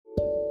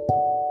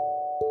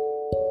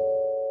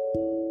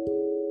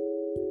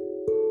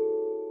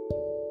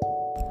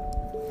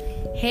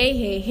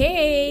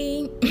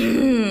Hey.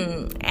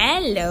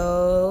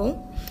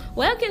 Hello.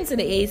 Welcome to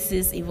the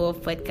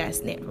S1E1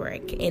 Podcast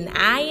Network. And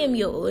I am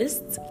your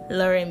host,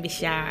 Lauren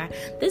Bishara.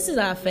 This is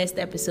our first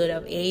episode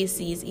of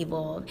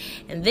S1E1.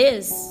 And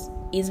this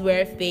is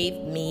where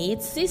faith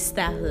meets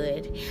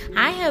sisterhood.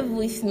 I have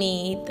with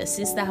me the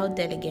sisterhood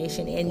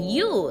delegation, and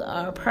you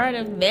are a part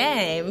of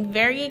them.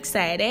 Very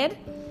excited.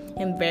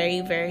 I'm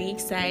very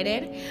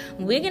excited.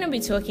 We're going to be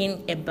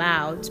talking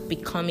about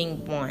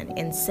becoming one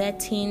and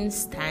setting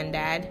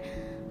standard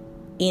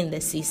in the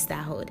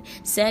sisterhood,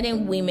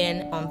 setting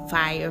women on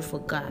fire for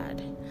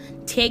God,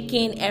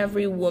 taking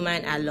every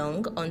woman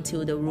along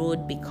until the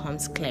road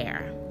becomes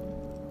clear.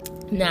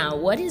 Now,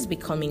 what is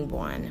becoming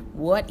one?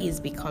 Well,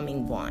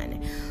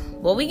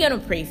 we're going to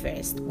pray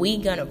first. We're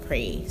going to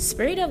pray.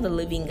 Spirit of the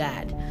living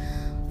God,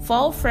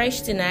 fall fresh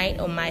tonight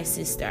on my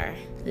sister.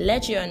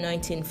 Let your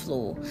anointing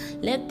flow.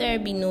 Let there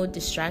be no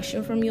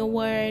distraction from your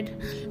word.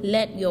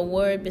 Let your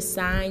word be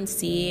signed,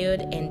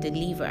 sealed, and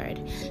delivered.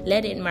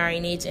 Let it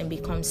marinate and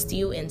become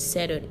still and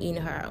settled in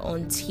her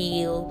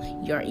until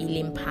your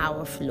healing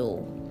power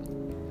flow.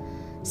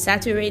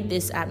 Saturate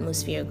this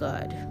atmosphere,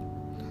 God.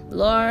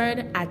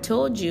 Lord, I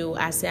told you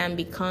as I'm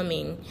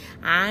becoming,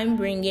 I'm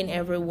bringing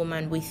every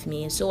woman with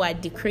me. So I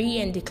decree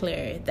and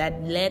declare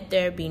that let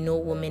there be no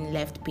woman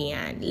left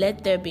behind.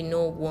 Let there be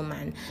no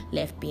woman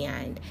left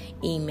behind.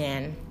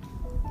 Amen.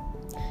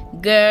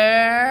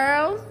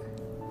 Girl,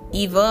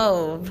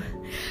 evolve.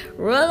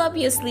 Roll up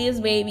your sleeves,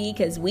 baby,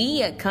 because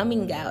we are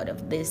coming out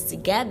of this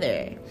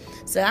together.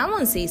 So I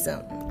want to say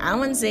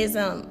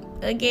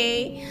something.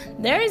 Okay?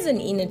 There is an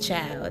inner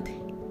child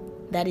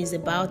that is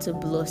about to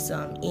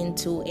blossom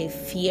into a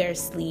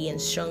fiercely and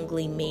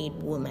strongly made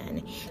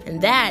woman. And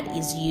that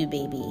is you,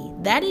 baby.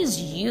 That is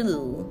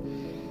you.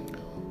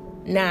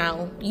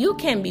 Now, you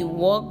can be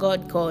what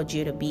God called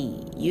you to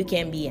be. You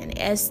can be an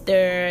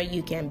Esther.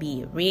 You can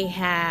be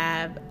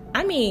Rahab.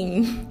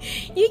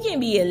 You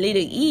can be a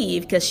little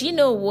Eve because she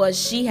knows what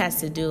she has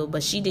to do,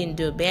 but she didn't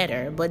do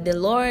better. But the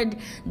Lord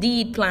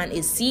did plant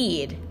a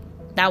seed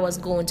that was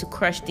going to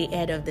crush the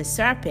head of the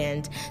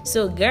serpent.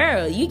 So,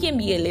 girl, you can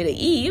be a little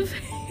Eve.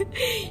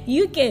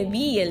 You can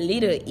be a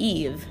little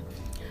Eve.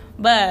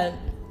 But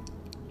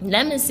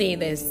let me say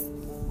this.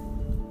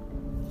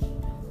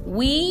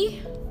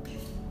 We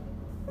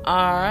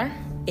are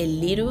a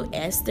little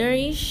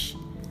Estherish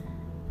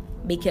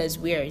because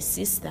we are a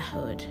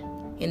sisterhood.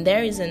 And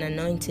there is an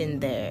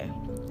anointing there.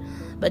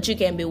 But you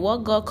can be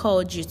what God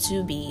called you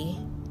to be.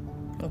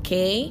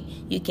 Okay,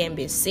 you can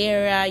be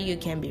Sarah, you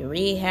can be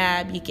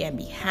Rahab, you can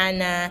be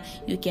Hannah,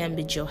 you can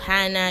be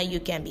Johanna,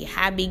 you can be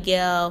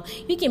Abigail,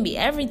 you can be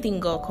everything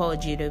God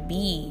called you to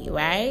be,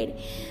 right?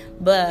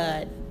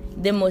 But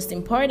the most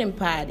important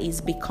part is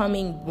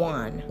becoming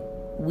one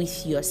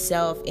with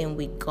yourself and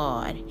with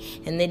God.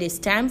 And it is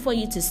time for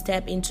you to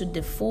step into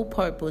the full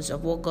purpose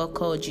of what God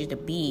called you to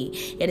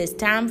be. It is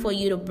time for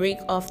you to break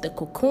off the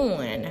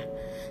cocoon.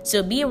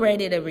 So be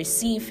ready to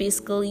receive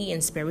physically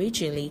and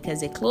spiritually,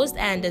 because a closed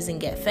hand doesn't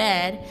get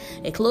fed,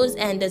 a closed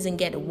hand doesn't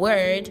get the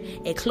word,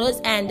 a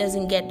closed hand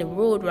doesn't get the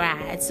road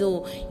right.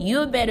 So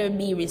you better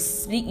be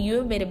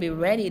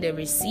ready to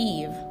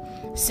receive.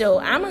 So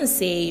I'm gonna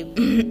say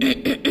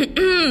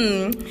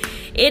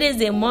it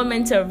is a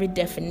moment of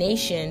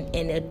redefinition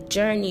and a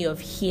journey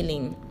of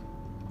healing.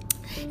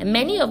 And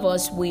many of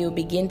us will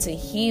begin to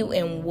heal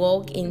and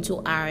walk into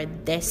our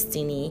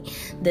destiny,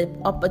 the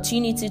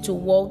opportunity to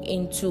walk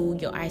into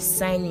your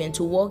assignment,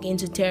 to walk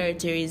into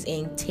territories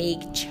and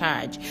take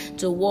charge,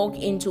 to walk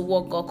into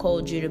what God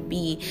called you to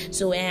be.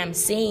 So I am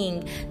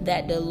saying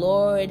that the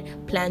Lord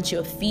plant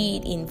your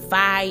feet in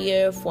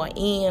fire for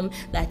Him,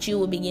 that you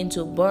will begin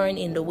to burn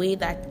in the way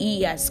that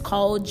He has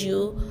called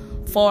you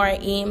for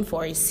Him,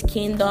 for His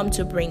kingdom,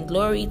 to bring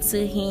glory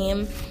to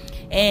Him.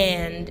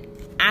 And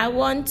I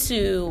want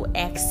to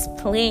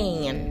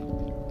explain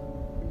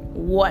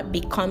what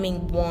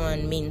becoming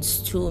one means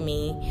to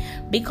me.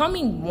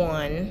 Becoming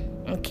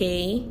one,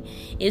 okay,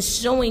 is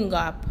showing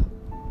up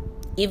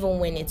even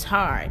when it's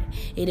hard.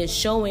 It is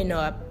showing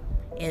up,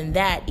 and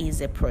that is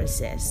a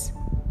process.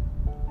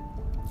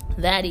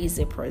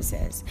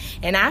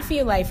 And I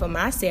feel like for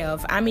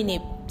myself, I'm in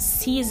a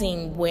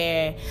season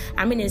where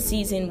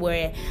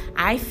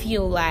I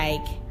feel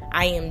like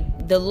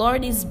the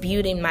Lord is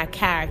building my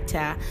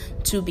character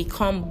to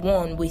become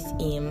one with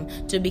Him,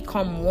 to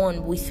become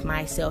one with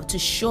myself, to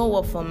show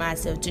up for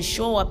myself, to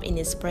show up in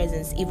His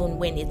presence even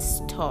when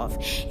it's tough.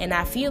 And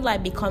I feel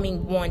like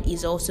becoming one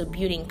is also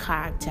building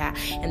character,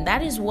 and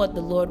that is what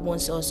the Lord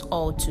wants us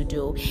all to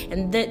do.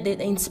 And the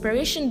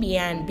inspiration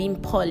behind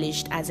being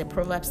polished as a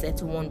Proverbs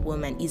 31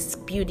 woman is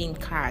building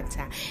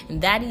character.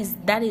 And that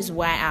is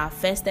why our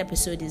first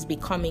episode is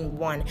becoming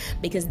one,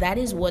 because that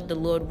is what the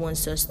Lord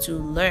wants us to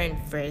learn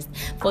first.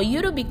 For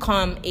you to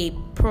become a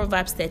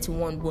Proverbs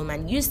 31 woman,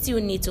 you still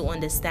need to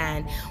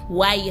understand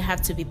why you have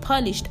to be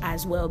polished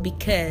as well,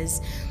 because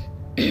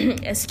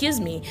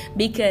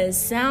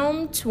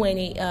Psalm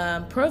 20,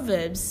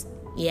 Proverbs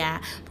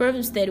Yeah,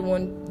 Proverbs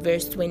 31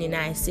 verse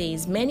 29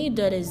 says, many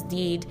daughters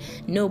did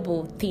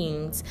noble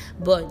things,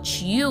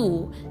 but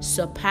you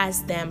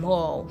surpass them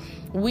all.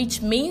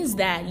 Which means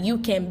that you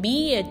can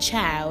be a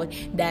child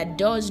that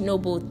does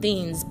noble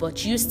things,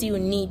 but you still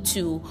need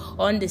to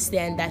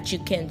understand that you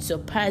can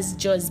surpass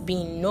just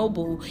being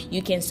noble.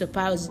 You can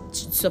surpass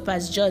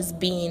just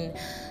being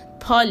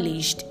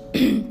polished.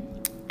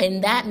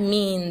 And that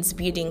means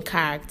building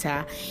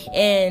character.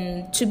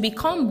 And to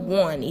become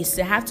one is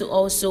to have to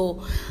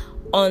also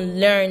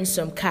unlearn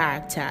some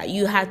character.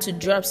 You had to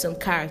drop some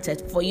character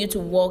for you to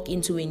walk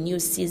into a new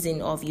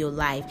season of your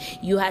life.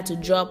 You had to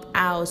drop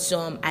out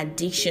some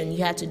addiction.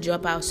 You had to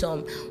drop out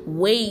some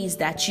ways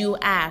that you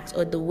act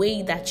or the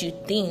way that you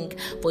think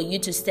for you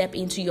to step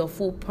into your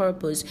full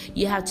purpose.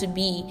 You have to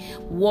be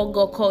what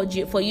God called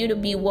you. For you to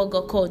be what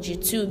God called you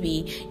to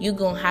be, you're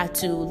going to have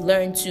to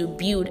learn to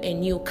build a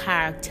new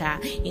character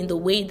in the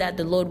way that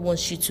the Lord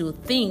wants you to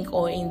think,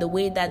 or in the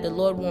way that the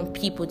Lord wants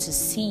people to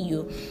see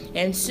you.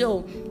 And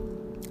so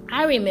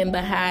I remember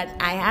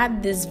I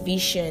had this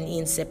vision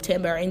in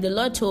September, and the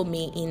Lord told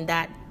me in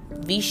that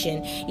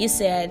vision, He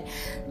said,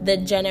 the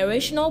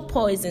generational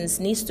poisons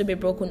needs to be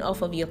broken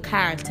off of your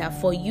character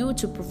for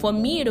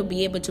me to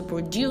be able to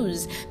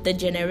produce the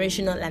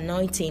generational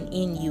anointing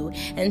in you.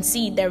 And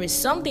see, there is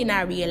something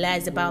I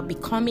realized about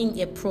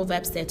becoming a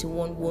Proverbs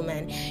 31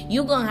 woman.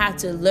 You're gonna have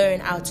to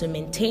learn how to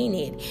maintain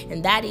it,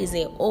 and that is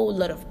a whole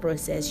lot of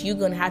process. You're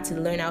gonna have to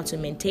learn how to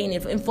maintain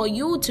it, and for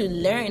you to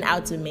learn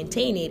how to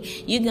maintain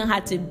it, you're gonna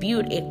have to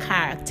build a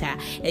character,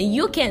 and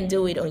you can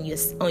do it on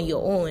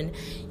your own.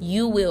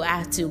 You will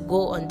have to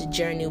go on the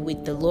journey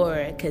with the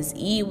Lord, because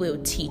He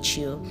will teach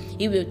you.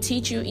 He will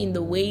teach you in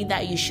the way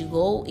that you should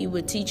go. He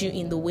will teach you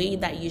in the way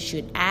that you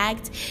should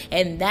act.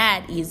 And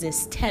that is a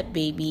step,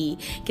 baby.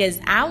 Because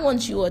I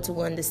want you all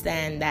to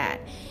understand that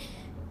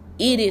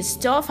it is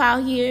tough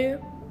out here,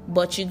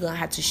 but you're going to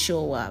have to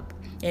show up.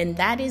 And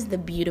that is the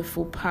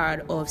beautiful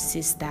part of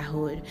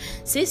sisterhood.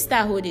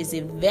 Sisterhood is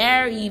a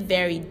very,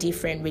 very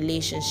different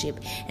relationship.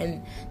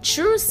 And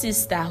true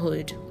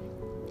sisterhood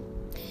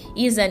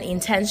is an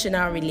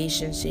intentional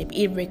relationship.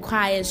 It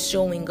requires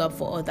showing up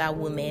for other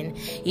women.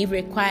 It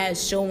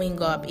requires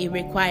showing up. It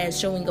requires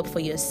showing up for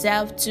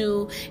yourself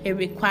too. It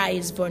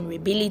requires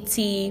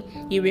vulnerability.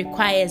 It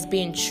requires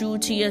being true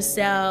to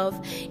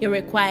yourself. It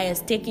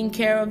requires taking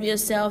care of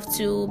yourself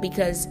too,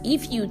 because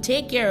if you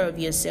take care of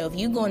yourself,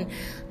 you're going to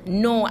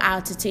know how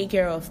to take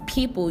care of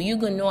people. You're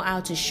going to know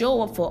how to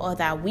show up for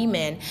other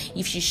women.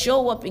 If you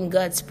show up in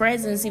God's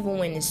presence, even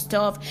when it's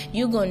tough,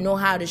 you're going to know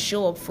how to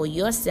show up for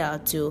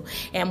yourself too.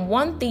 And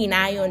one thing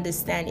I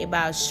understand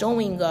about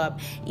showing up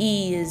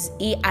is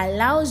it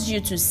allows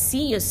you to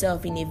see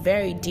yourself in a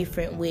very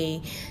different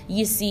way.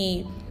 You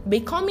see,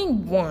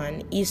 becoming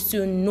one is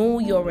to know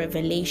your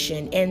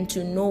revelation and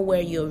to know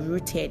where you're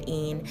rooted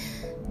in.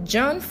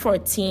 John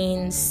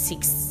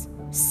 14:6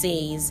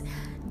 says,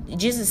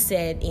 Jesus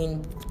said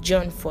in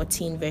John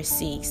 14 verse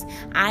 6,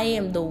 I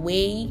am the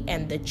way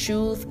and the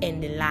truth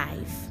and the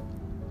life.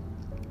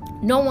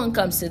 No one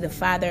comes to the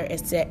Father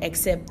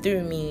except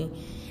through me,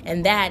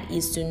 and that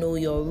is to know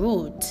your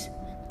root.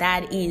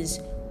 That is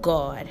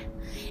God.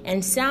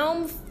 And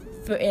Psalm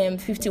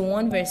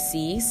 51 verse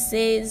 6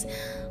 says,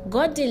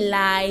 God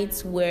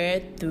delights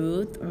where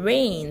truth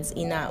reigns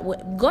in our.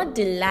 God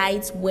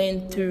delights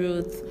when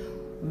truth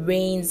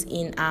reigns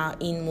in our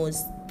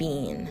inmost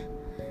being.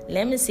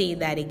 Let me say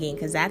that again,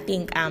 because I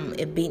think I'm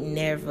a bit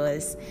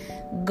nervous.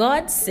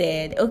 God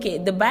said,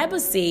 the Bible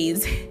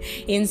says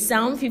in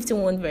Psalm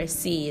 51 verse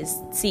 6,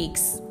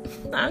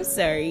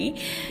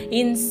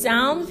 in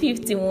Psalm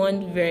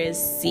 51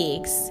 verse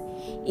 6,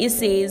 it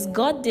says,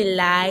 God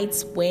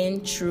delights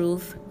when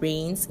truth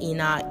reigns in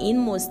our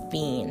inmost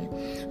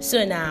being.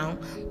 So now,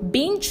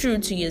 being true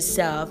to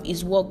yourself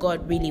is what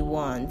God really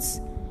wants.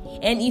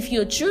 And if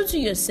you're true to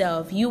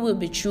yourself, you will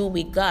be true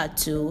with God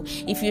too.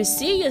 If you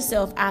see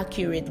yourself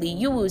accurately,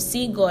 you will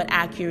see God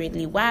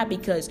accurately. Why?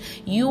 Because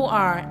you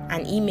are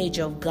an image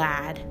of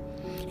God.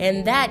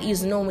 And that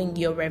is knowing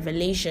your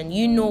revelation.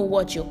 You know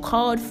what you're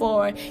called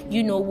for.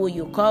 You know who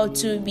you're called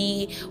to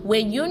be.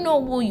 When you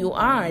know who you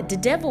are, the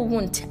devil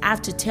won't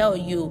have to tell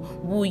you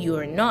who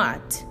you're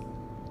not.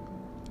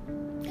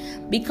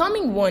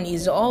 Becoming one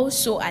is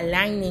also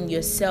aligning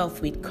yourself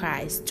with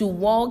Christ, to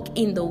walk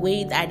in the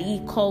way that He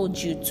called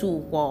you to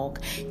walk,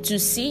 to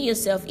see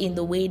yourself in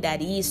the way that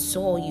He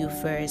saw you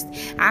first.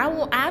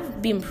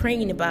 I've been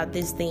praying about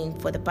this thing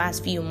for the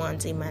past few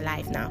months in my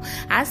life now.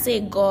 I say,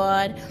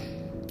 God,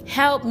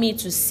 help me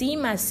to see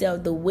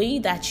myself the way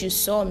that you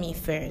saw me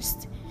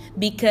first.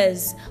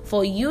 Because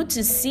for you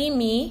to see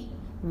me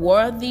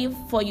worthy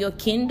for your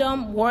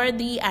kingdom,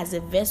 worthy as a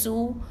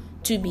vessel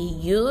to be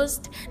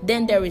used,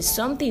 then there is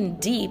something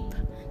deep.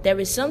 There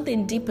is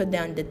something deeper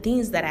than the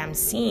things that I'm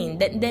seeing.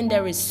 Then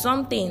there is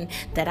something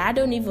that I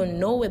don't even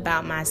know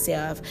about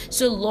myself.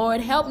 So Lord,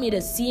 help me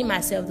to see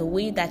myself the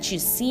way that you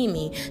see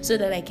me, so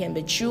that I can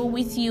be true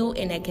with you,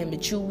 and I can be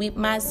true with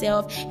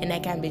myself, and I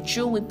can be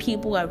true with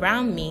people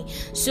around me.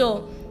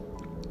 So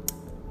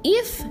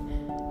if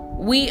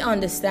we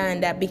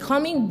understand that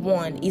becoming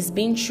one is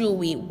being true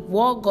with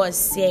what God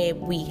said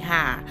we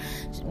are,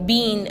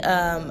 being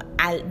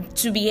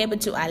to be able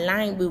to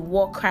align with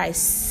what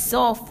Christ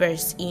saw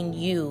first in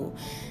you.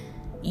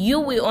 You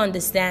will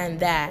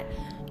understand that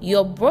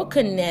your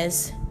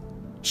brokenness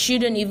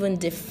shouldn't even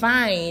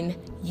define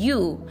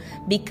you,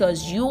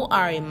 because you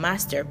are a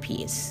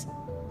masterpiece.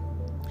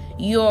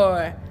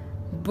 Your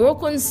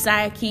broken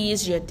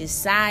psyches, your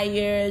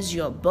desires,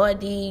 your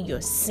body,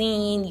 your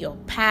sin, your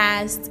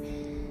past,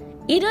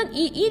 it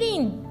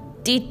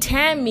didn't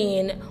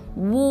determine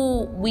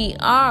who we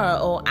are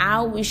or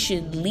how we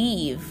should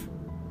live.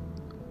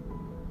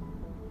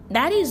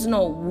 That is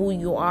not who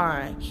you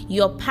are.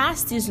 Your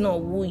past is not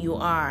who you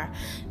are.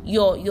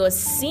 Your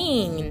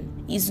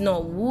sin is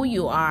not who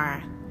you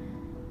are.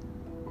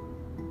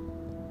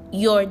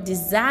 Your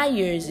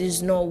desires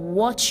is not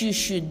what you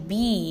should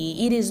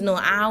be. It is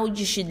not how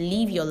you should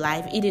live your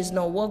life. It is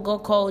not what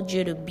God called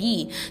you to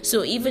be.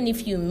 So even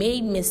if you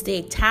made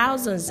mistake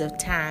thousands of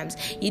times,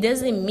 it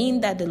doesn't mean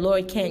that the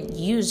Lord can't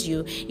use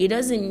you. It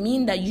doesn't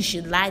mean that you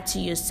should lie to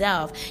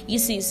yourself. You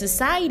see,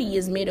 society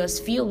has made us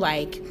feel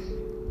like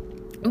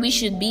we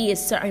should be a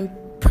certain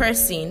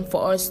person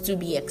for us to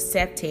be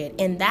accepted,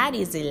 and that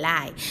is a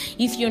lie.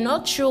 If you're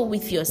not true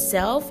with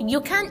yourself, you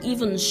can't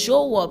even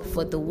show up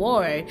for the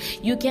world.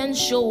 You can't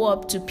show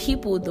up to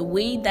people the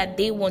way that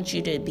they want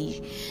you to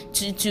be,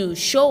 to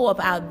show up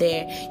out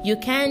there. You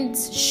can't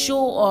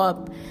show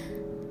up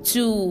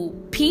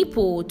to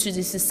people, to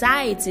the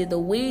society, the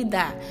way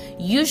that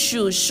you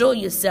should show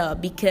yourself,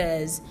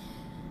 because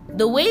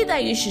the way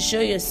that you should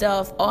show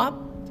yourself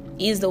up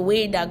is the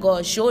way that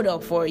God showed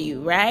up for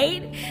you,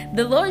 right?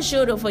 The Lord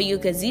showed up for you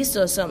because He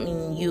saw something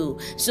in you.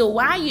 So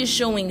why are you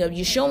showing up?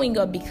 You're showing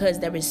up because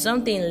there is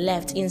something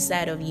left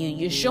inside of you.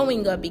 You're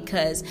showing up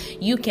because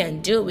you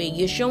can do it.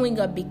 You're showing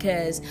up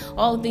because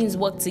all things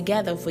work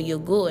together for your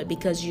good,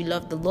 because you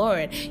love the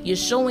Lord. You're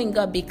showing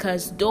up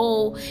because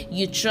though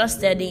you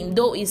trusted Him,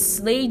 though He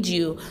slayed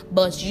you,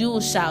 but you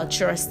shall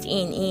trust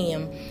in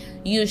Him.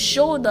 You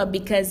showed up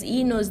because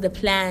He knows the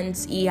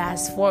plans He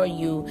has for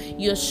you.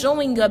 You're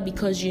showing up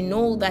because you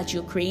know that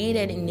you're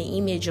created in the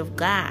image of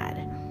God.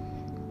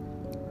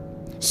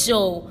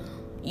 So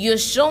you're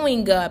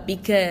showing up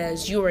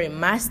because you're a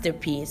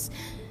masterpiece.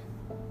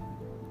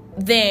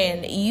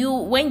 Then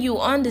when you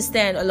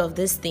understand all of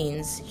these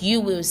things,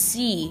 you will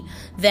see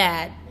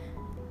that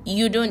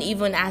you don't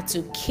even have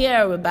to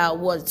care about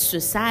what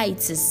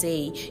society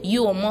say.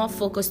 You are more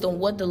focused on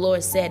what the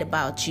Lord said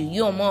about you.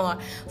 You are more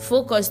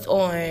focused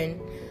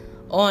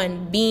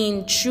on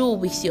being true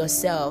with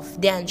yourself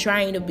than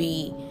trying to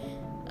be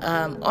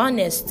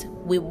honest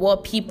with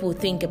what people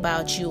think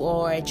about you,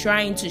 or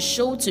trying to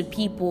show to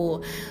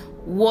people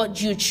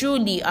what you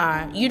truly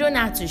are. You don't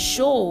have to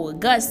show.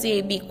 God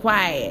say, be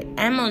quiet.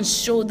 I'm going to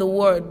show the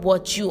world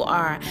what you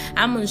are.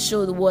 I'm going to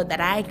show the world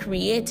that I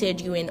created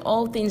you, and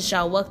all things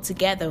shall work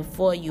together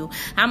for you.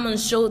 I'm going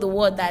to show the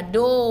world that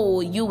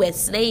though you were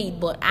slaves,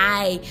 but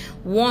I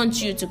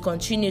want you to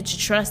continue to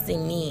trust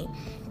in me.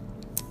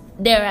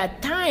 There are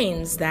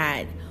times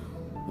that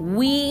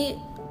we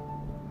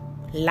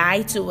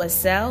lie to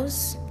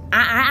ourselves.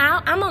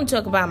 I'm going to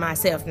talk about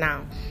myself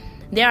now.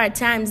 There are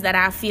times that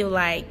I feel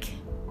like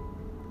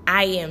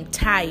I am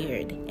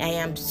tired. I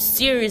am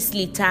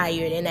seriously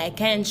tired and I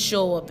can't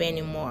show up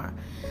anymore.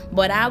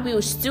 But I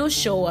will still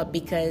show up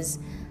because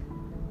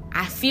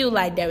I feel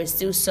like there is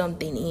still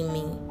something in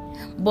me.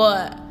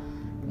 But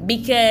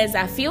because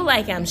I feel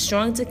like I'm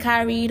strong to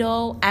carry it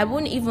all, I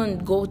wouldn't even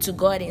go to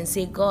God and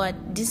say,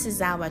 God, this is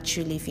how I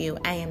truly feel.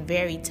 I am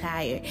very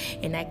tired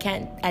and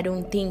I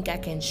don't think I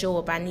can show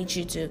up. I need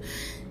you to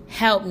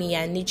help me.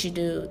 I need you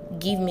to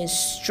give me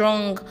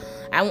strong.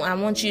 I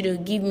want you to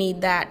give me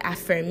that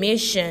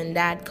affirmation,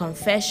 that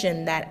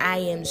confession that I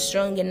am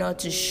strong enough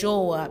to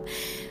show up.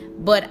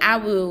 But I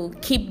will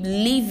keep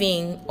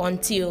living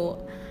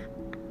until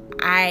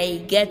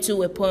I get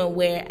to a point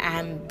where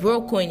I'm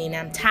broken and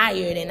I'm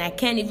tired and I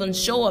can't even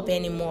show up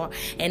anymore.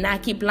 And I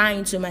keep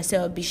lying to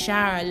myself,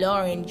 Bishara,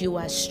 Lauren, you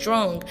are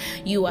strong.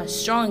 You are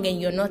strong and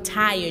you're not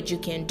tired. You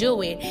can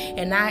do it.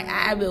 And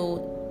I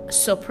will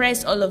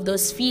suppress all of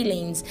those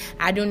feelings.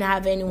 I don't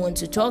have anyone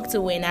to talk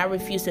to, and I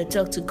refuse to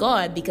talk to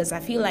God because I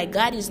feel like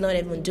God is not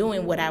even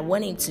doing what I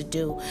want Him to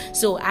do.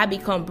 So I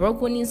become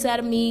broken inside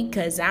of me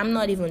because I'm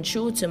not even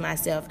true to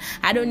myself.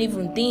 I don't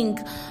even think.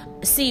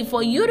 See,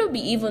 for you to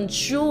be even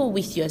true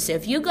with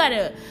yourself, you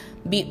gotta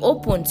be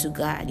open to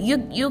God.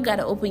 You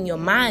gotta open your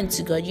mind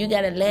to God. You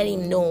gotta let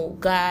Him know,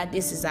 God,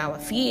 this is how I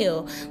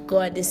feel.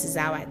 God, this is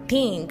how I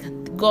think.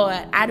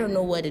 God, I don't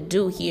know what to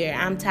do here.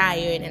 I'm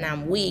tired and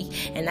I'm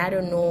weak and I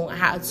don't know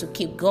how to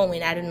keep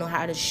going. I don't know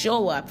how to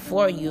show up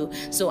for you.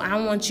 So I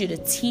want you to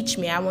teach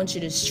me. I want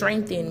you to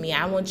strengthen me.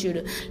 I want you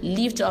to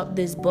lift up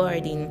this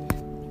burden.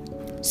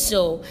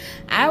 So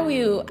I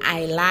will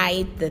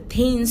highlight the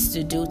things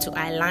to do to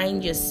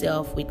align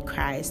yourself with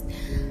Christ.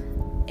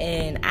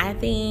 And I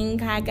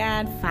think I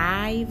got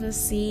 5 or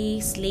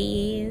 6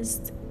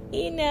 lists,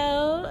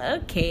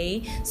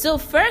 okay. So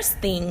first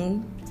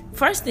thing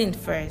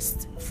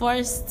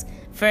first,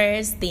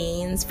 First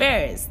things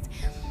first.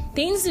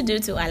 Things to do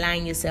to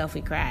align yourself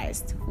with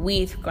Christ.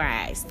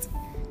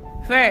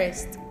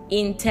 First,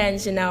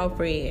 intentional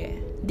prayer.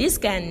 This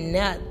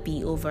cannot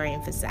be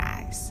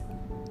overemphasized.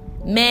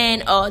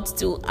 Men ought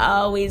to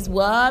always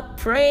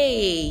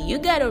pray. You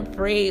gotta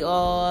pray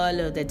all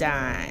of the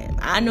time.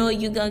 I know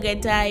you're gonna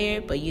get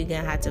tired, but you're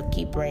gonna have to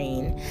keep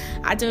praying.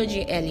 I told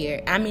you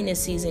earlier, I'm in a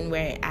season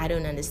where I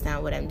don't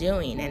understand what I'm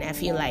doing, and I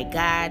feel like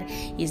God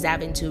is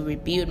having to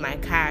rebuild my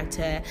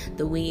character,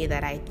 the way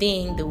that I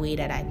think, the way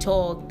that I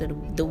talk,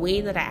 the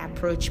way that I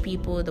approach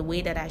people, the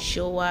way that I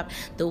show up,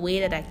 the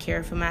way that I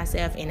care for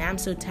myself. And I'm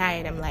so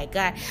tired. I'm like,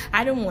 God,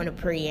 I don't want to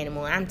pray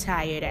anymore. I'm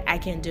tired. I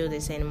can't do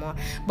this anymore.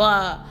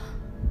 But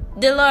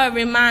the Lord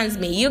reminds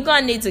me, you're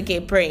going to need to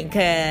keep praying,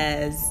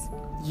 because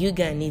you're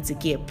going to need to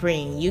keep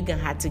praying. You're going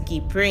to have to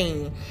keep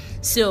praying.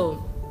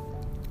 So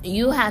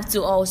you have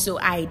to also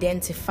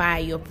identify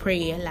your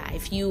prayer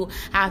life. You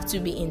have to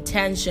be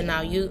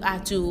intentional. You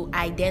have to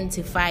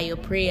identify your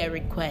prayer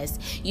request.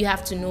 You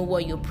have to know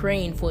what you're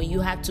praying for.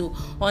 You have to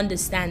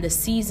understand the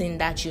season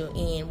that you're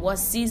in. What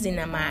season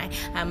am I?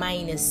 Am I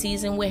in a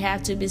season where I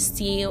have to be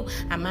still?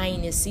 Am I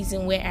in a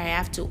season where I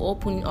have to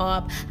open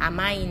up? Am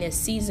I in a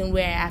season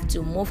where I have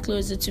to move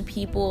closer to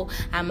people?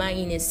 Am I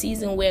in a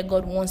season where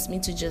God wants me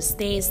to just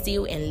stay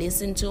still and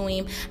listen to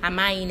Him? Am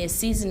I in a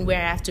season where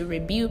I have to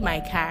rebuild my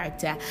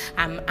character?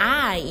 Am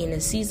I in a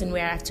season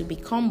where I have to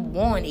become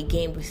one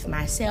again with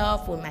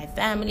myself, with my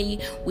family,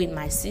 with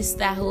my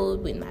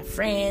sisterhood, with my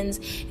friends,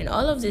 and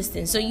all of these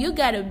things? So you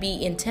got to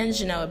be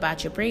intentional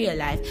about your prayer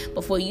life.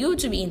 But for you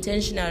to be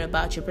intentional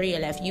about your prayer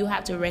life, you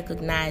have to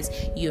recognize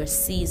your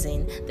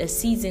season, the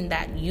season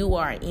that you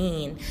are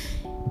in.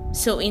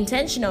 So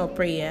intentional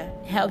prayer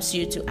helps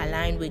you to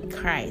align with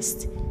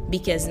Christ,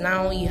 because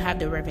now you have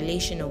the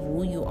revelation of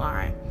who you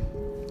are.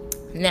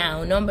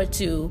 Now, number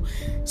 2,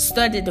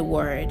 study the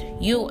Word.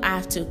 You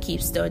have to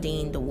keep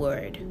studying the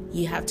Word.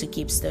 You have to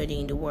keep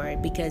studying the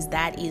Word, because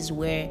that is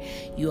where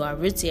you are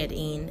rooted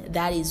in.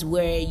 That is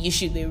where you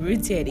should be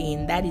rooted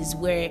in. That is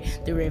where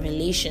the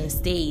revelation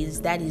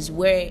stays. That is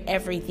where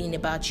everything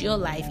about your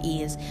life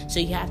is. So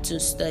you have to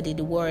study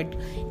the Word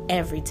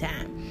every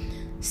time.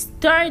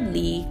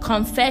 Thirdly,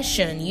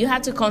 confession. You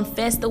have to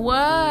confess the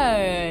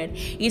Word.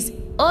 It's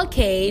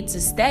okay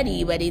to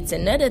study, but it's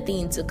another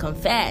thing to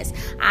confess.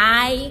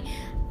 I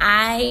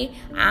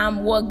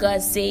am what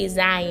God says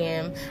I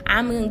am.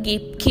 I'm going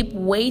to keep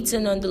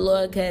waiting on the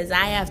Lord, because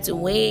I have to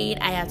wait.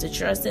 I have to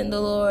trust in the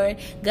Lord.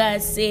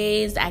 God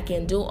says I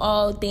can do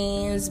all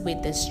things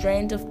with the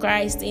strength of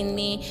Christ in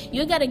me.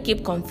 You got to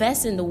keep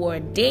confessing the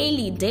Word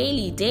daily.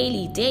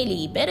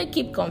 Better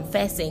keep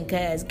confessing,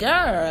 because,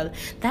 girl,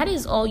 that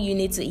is all you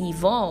need to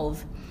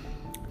evolve.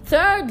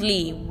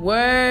 Thirdly,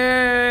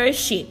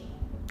 worship.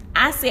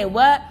 I say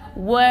what?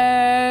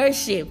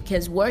 Worship,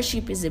 because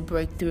worship is a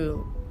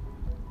breakthrough.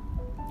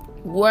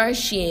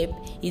 Worship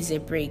is a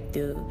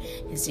breakthrough.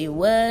 As we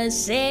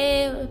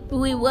worship,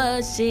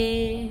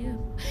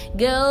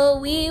 girl,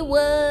 we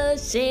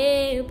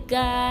worship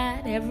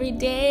God every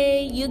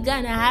day. You're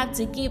gonna have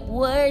to keep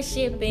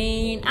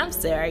worshiping. I'm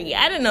sorry,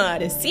 I don't know how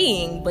to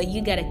sing, but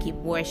you gotta keep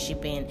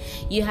worshiping.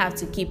 You have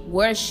to keep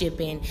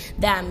worshiping.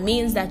 That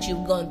means that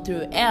you've gone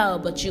through hell,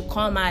 but you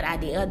come out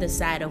at the other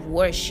side of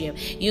worship.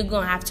 You're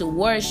gonna have to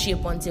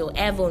worship until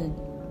heaven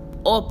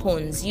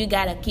opens. You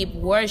gotta keep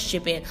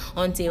worshiping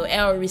until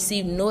hell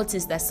receive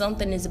notice that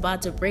something is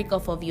about to break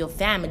off of your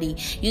family.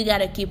 You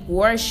gotta keep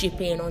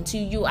worshiping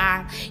until you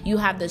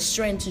have the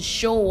strength to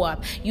show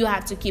up. You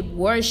have to keep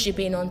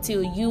worshiping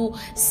until you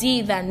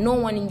see that no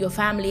one in your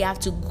family have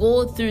to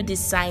go through this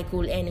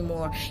cycle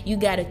anymore. You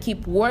gotta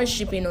keep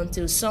worshiping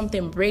until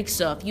something breaks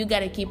off. You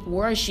gotta keep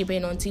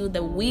worshiping until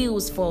the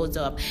wheels falls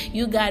off.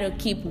 You gotta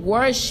keep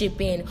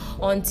worshiping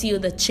until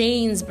the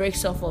chains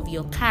breaks off of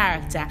your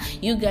character.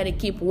 You gotta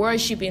keep worshiping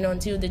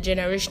until the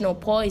generational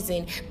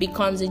poison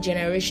becomes a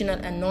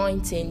generational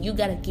anointing. You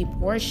gotta keep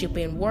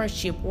worshiping.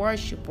 Worship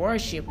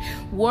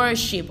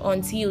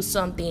until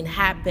something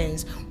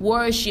happens.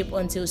 Worship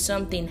until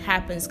something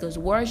happens, because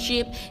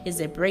worship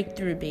is a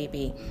breakthrough,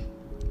 baby.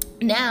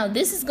 Now,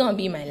 this is gonna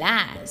be my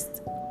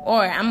last,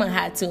 or I'm gonna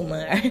have 2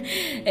 more.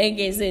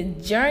 Okay, so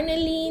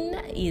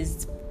journaling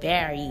is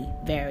very,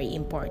 very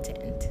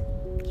important.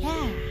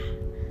 Yeah.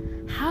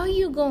 How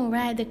you gonna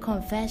write the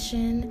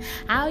confession?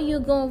 How you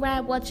gonna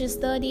write what you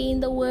study in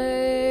the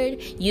Word?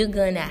 You're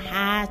gonna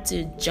have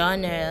to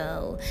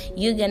journal.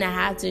 You're gonna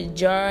have to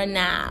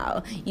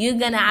journal. You're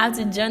gonna have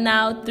to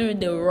journal through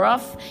the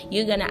rough.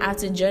 You're gonna have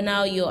to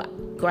journal your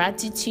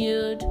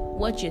gratitude,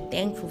 what you're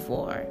thankful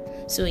for.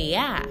 So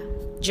yeah,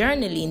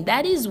 journaling,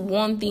 that is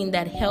one thing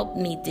that helped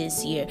me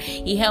this year.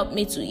 It helped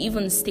me to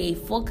even stay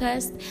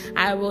focused.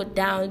 I wrote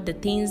down the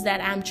things that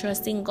I'm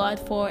trusting God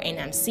for, and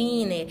I'm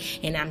seeing it,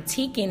 and I'm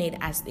taking it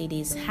as it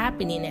is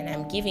happening, and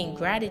I'm giving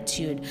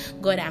gratitude.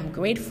 God, I'm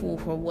grateful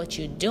for what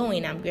you're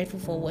doing. I'm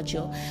grateful for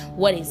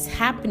what is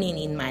happening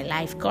in my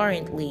life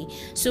currently.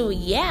 So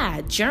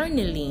yeah,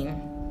 journaling.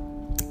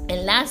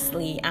 And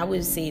lastly, I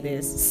will say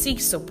this: seek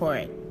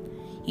support.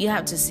 You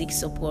have to seek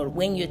support.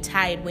 When you're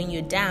tired, when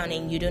you're down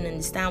and you don't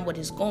understand what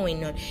is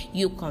going on,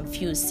 you're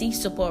confused. Seek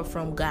support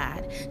from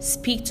God.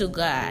 Speak to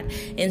God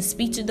and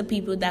speak to the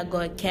people that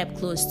God kept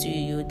close to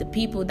you. The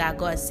people that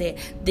God said,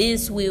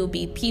 this will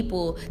be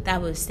people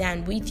that will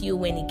stand with you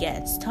when it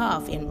gets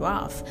tough and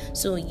rough.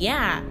 So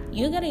yeah,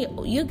 you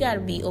gotta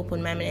be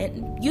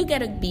open-minded. You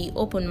gotta be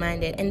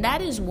open-minded. And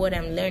that is what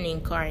I'm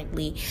learning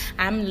currently.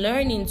 I'm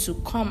learning to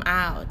come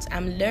out.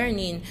 I'm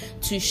learning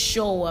to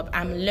show up.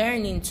 I'm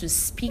learning to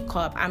speak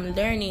up. I'm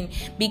learning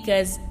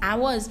because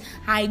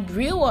I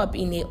grew up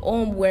in a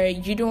home where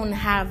you don't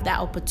have that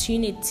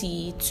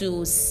opportunity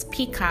to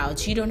speak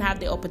out. You don't have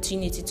the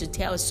opportunity to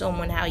tell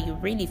someone how you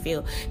really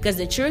feel, because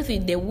the truth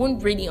is they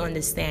won't really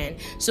understand.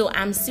 So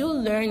I'm still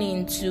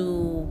learning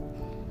to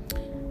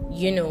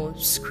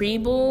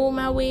scribble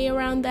my way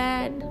around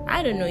that.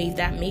 I don't know if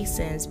that makes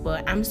sense,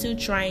 but I'm still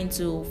trying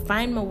to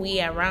find my way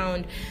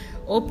around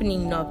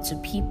opening up to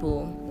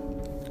people.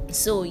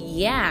 So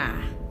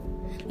yeah,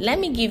 let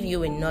me give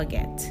you a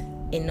nugget.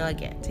 A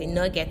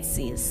nugget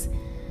says,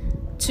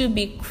 to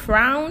be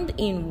crowned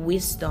in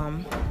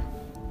wisdom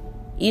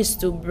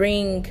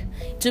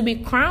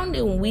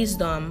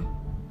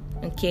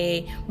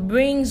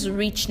brings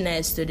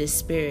richness to the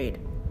spirit.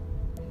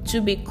 To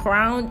be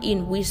crowned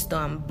in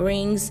wisdom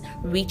brings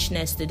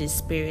richness to the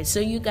spirit. So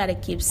you got to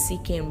keep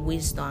seeking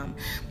wisdom.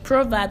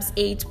 Proverbs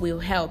 8 will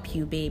help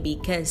you, baby,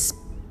 because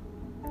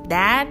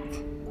that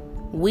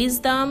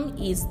wisdom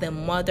is the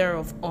mother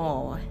of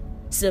all.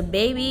 So,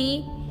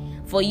 baby,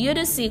 for you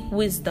to seek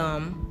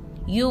wisdom,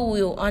 you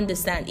will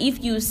understand.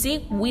 If you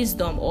seek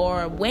wisdom,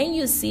 or when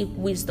you seek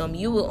wisdom,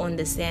 you will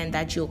understand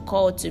that you're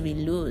called to be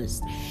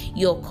loosed.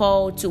 You're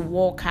called to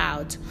walk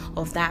out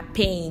of that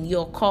pain.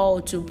 You're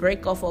called to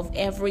break off of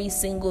every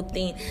single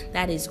thing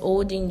that is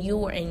holding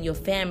you and your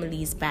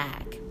families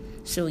back.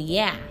 So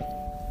yeah,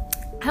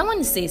 I want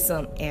to say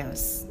something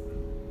else.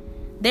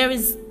 There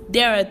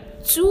are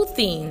two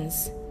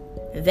things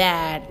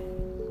that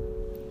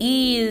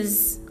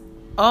is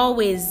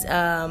always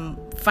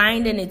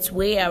finding its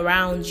way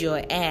around your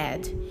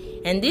head,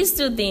 and these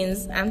two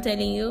things, I'm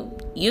telling you,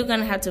 you're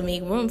gonna have to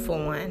make room for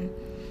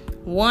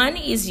one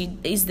is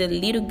the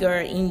little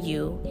girl in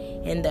you,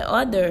 and the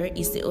other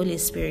is the Holy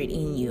Spirit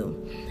in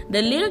you.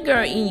 The little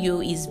girl in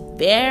you is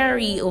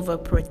very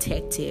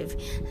overprotective,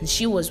 and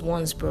she was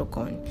once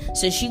broken.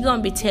 So she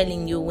gonna be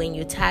telling you when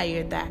you're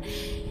tired that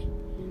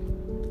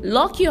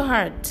lock your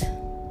heart.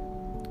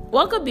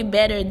 What could be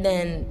better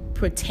than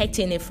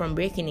protecting it from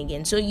breaking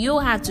again? So you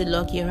have to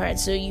lock your heart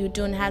so you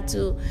don't have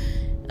to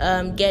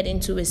get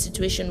into a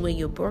situation where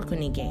you're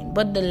broken again.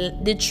 But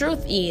the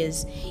truth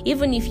is,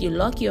 even if you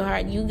lock your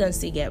heart, you're gonna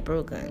still get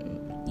broken.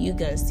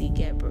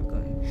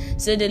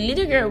 So the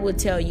little girl will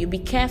tell you, be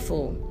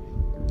careful.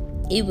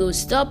 It will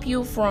stop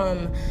you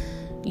from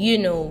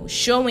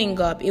showing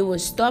up. It will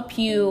stop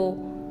you,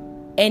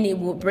 and it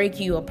will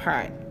break you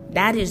apart.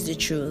 That is the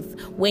truth.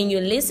 When you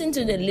listen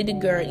to the little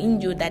girl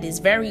in you that is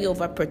very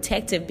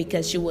overprotective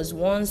because she was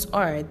once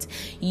hurt,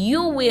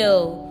 you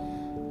will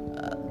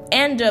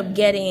end up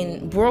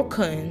getting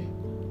broken,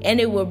 and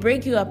it will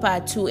break you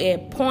apart to a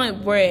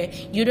point where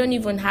you don't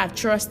even have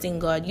trust in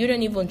God. You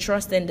don't even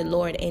trust in the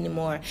Lord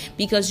anymore,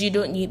 because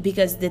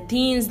because the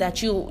things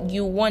that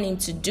you want him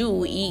to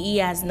do, he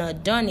has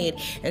not done it,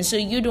 and so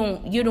you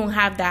don't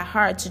have that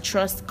heart to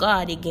trust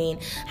God again.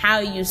 How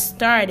you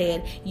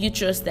started, you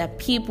trust that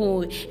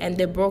people, and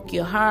they broke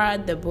your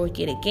heart, they broke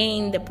it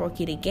again,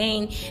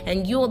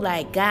 and you're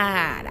like,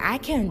 God, I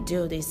can't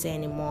do this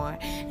anymore.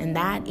 And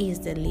that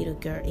is the little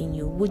girl in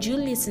you. Would you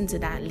listen to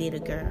that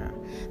little girl?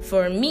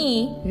 For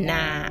me,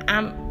 nah.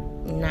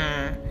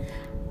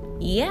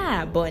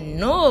 Yeah, but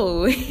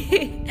no.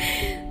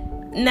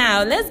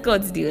 Now, let's go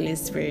to the Holy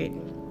Spirit.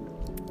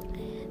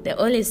 The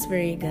Holy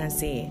Spirit gonna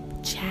say,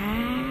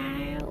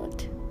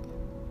 child,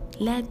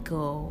 let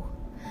go.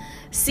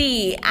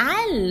 See,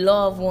 I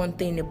love one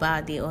thing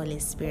about the Holy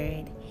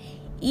Spirit.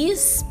 He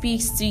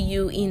speaks to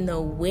you in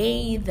a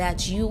way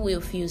that you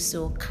will feel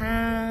so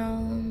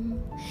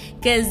calm.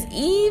 Because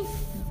his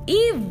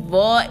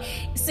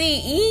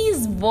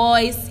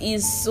voice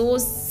is so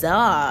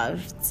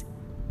soft.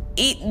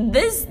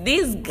 This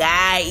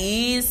guy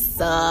is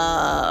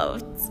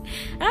soft.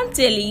 I'm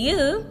telling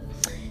you.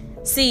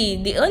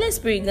 See, the Holy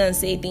Spirit gonna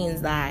say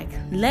things like,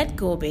 let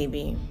go,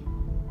 baby.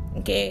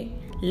 Okay?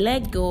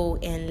 Let go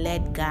and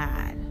let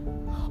God.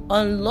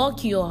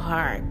 Unlock your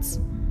heart.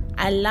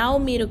 Allow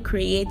me to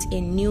create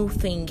a new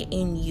thing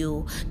in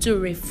you, to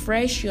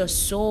refresh your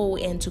soul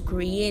and to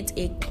create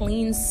a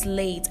clean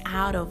slate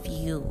out of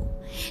you.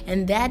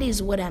 And that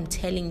is what I'm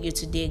telling you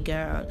today,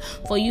 girl.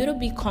 For you to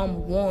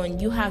become one,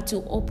 you have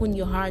to open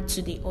your heart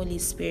to the Holy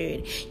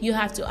Spirit. You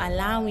have to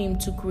allow him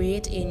to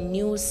create a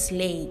new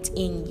slate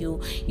in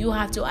you. You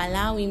have to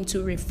allow him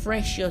to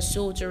refresh your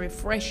soul, to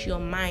refresh your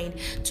mind,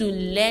 to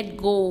let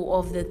go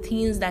of the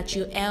things that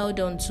you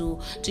held on to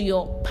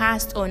your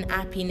past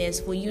unhappiness,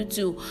 for you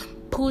to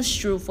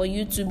push through, for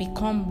you to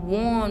become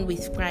one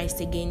with Christ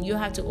again. You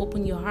have to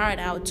open your heart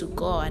out to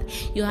God.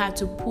 You have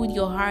to put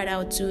your heart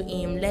out to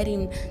him. Let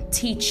him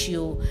teach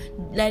you.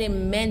 let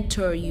him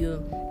mentor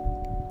you.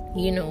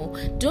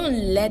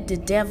 Don't let the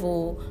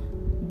devil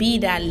be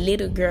that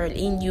little girl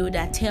in you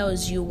that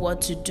tells you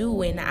what to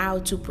do and how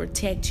to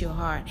protect your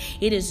heart.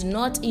 It is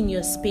not in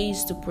your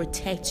space to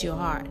protect your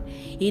heart.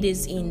 It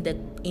is in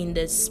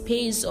the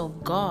space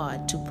of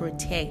God to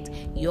protect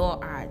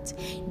your heart.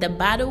 The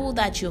battle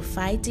that you're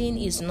fighting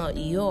is not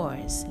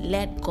yours.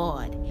 Let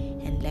God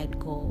and let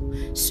go.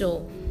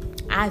 So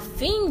I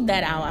think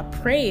that our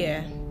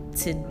prayer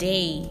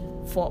today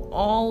for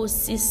all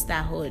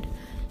sisterhood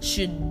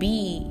should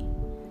be,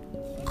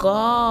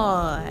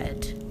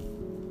 God,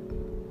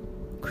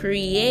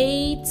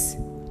 create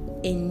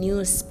a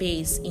new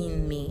space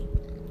in me.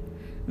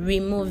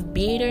 Remove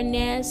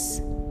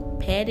bitterness,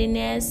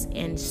 pettiness,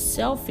 and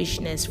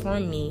selfishness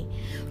from me.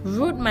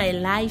 Root my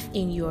life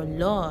in your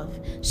love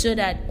so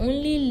that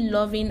only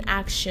loving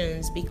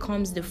actions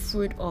becomes the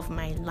fruit of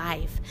my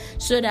life,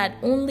 so that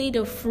only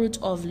the fruit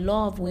of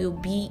love will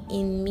be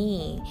in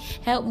me.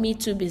 Help me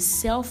to be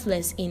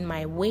selfless in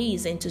my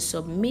ways and to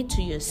submit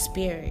to your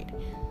spirit.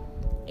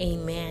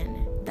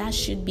 Amen. That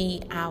should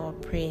be our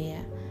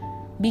prayer.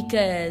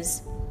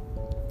 Because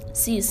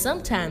see,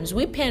 sometimes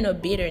we pen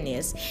up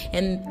bitterness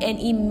and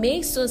it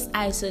makes us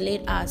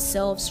isolate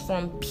ourselves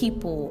from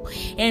people.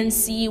 And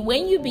see,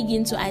 when you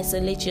begin to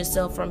isolate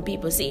yourself from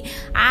people, see,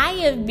 I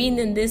have been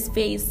in this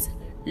phase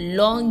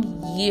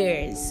long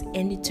years,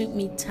 and it took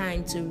me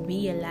time to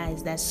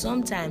realize that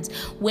sometimes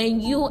when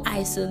you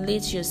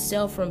isolate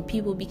yourself from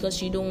people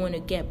because you don't want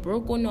to get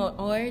broken or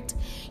hurt,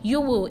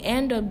 you will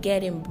end up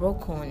getting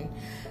broken,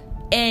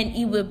 and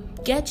it will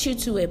get you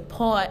to a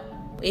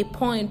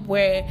point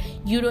where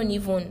you don't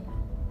even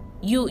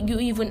you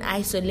even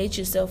isolate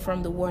yourself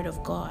from the word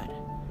of God.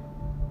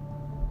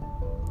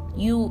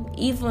 You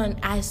even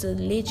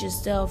isolate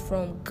yourself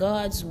from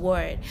God's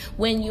word.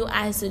 When you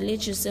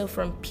isolate yourself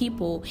from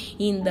people,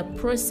 in the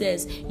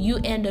process, you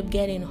end up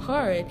getting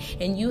hurt,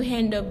 and you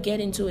end up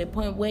getting to a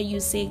point where you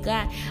say,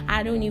 God,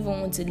 I don't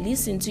even want to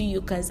listen to you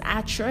because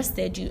I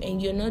trusted you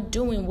and you're not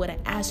doing what I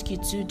asked you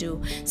to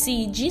do.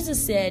 See, Jesus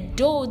said,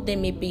 though there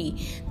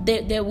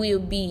will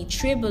be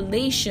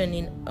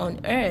tribulation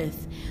on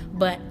earth,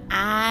 but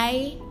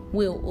I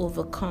will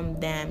overcome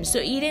them.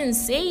 So he didn't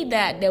say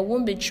that there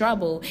won't be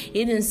trouble.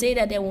 He didn't say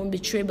that there won't be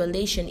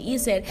tribulation. He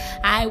said,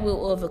 I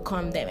will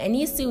overcome them. And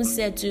he still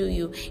said to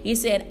you, he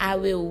said, I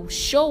will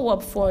show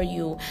up for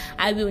you.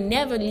 I will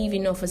never leave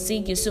you nor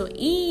forsake you. So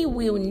he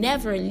will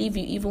never leave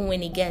you even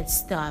when it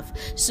gets tough.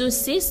 So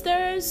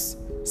sisters,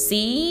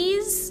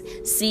 sees,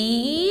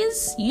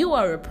 you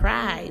are a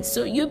prize.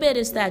 So you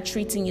better start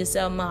treating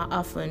yourself more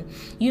often.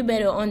 You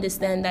better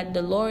understand that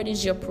the Lord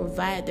is your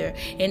provider,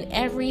 and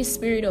every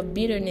spirit of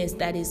bitterness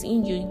that is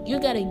in you,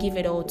 you got to give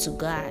it all to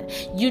God.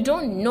 You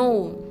don't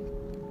know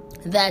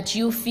that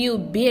you feel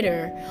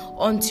bitter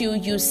until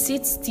you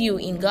sit still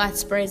in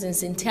God's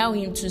presence and tell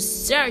him to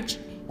search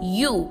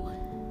you.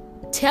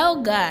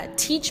 Tell God,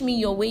 teach me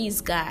your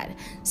ways, God.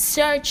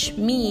 Search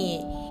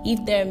me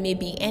if there may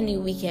be any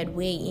wicked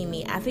way in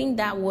me. I think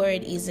that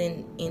word is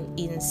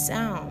in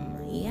Psalm.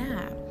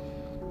 Yeah.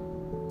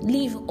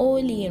 Live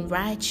holy and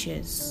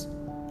righteous.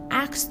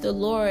 Ask the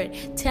Lord,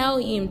 tell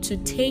him to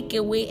take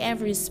away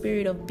every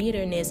spirit of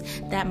bitterness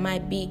that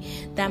might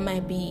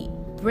be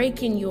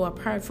breaking you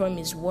apart from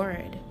his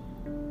word.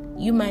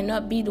 You might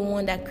not be the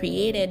one that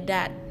created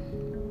that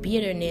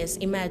bitterness.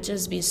 It might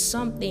just be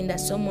something that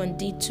someone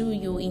did to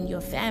you in your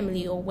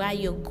family or while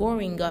you're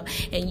growing up,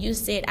 and you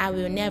said, I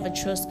will never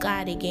trust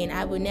God again,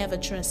 I will never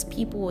trust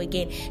people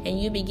again, and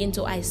you begin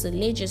to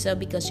isolate yourself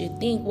because you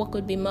think, what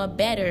could be more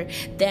better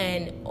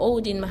than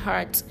holding my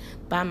heart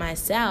by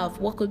myself?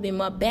 What could be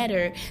more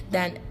better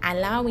than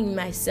allowing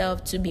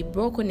myself to be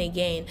broken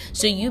again?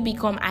 So you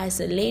become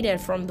isolated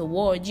from the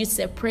world. You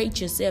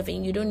separate yourself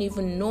and you don't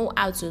even know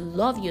how to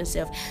love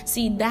yourself.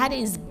 See, that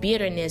is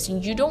bitterness,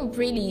 and you don't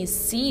really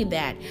see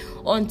that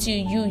until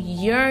you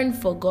yearn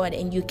for God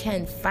and you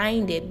can't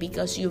find it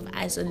because you've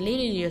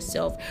isolated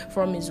yourself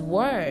from his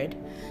word.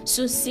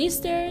 So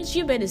sisters,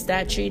 you better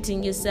start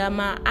treating yourself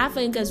more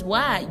often, because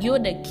why? You're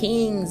the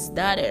king's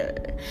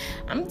daughter.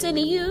 I'm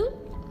telling you,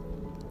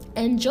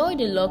 enjoy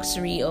the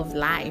luxury of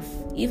life,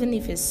 even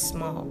if it's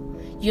small.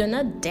 You're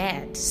not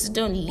dead, so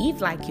don't live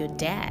like you're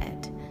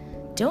dead.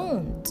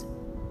 Don't.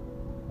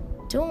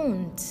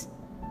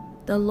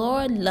 The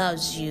Lord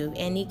loves you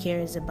and he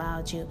cares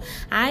about you.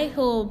 I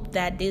hope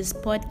that this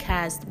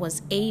podcast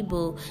was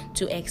able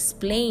to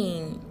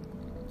explain.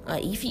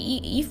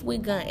 If we're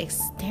gonna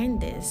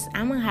extend this,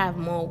 I'm gonna have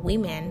more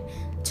women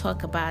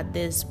talk about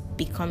this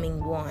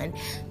becoming one.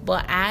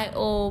 But I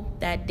hope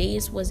that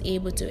this was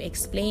able to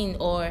explain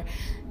or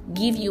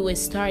give you a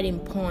starting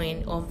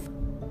point of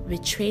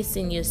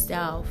retracing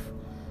yourself,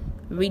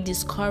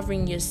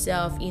 rediscovering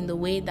yourself in the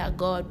way that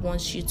God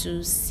wants you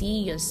to see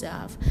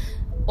yourself.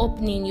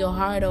 opening your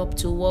heart up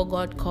to what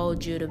God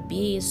called you to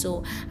be.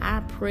 So I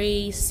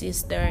pray,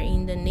 sister,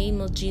 in the name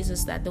of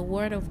Jesus, that the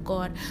word of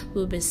God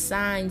will be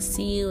signed,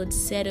 sealed,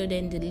 settled,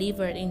 and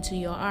delivered into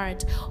your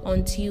heart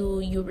until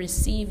you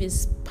receive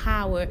His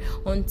power,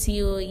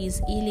 until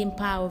His healing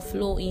power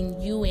flow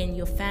in you and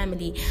your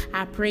family.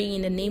 I pray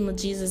in the name of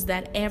Jesus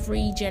that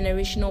every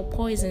generational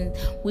poison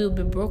will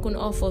be broken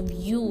off of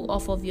you,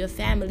 off of your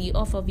family,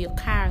 off of your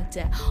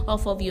character,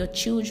 off of your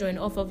children,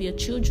 off of your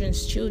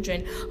children's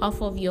children,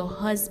 off of your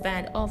husband,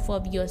 off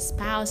of your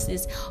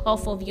spouses,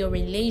 off of your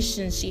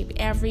relationship.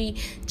 Every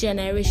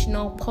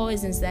generational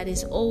poisons that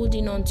is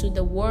holding on to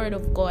the word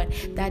of God,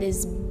 that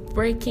is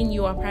breaking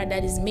you apart,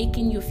 that is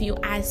making you feel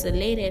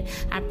isolated,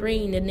 I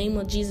pray in the name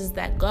of Jesus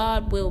that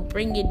God will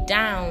bring it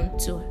down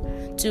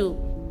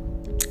to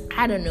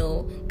I don't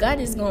know. God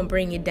is going to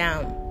bring it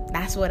down.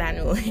 That's what I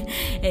know.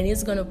 And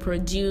He's going to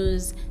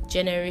produce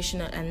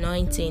generational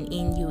anointing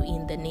in you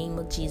in the name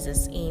of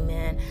Jesus.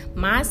 Amen.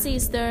 My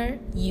sister,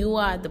 you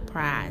are the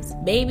prize.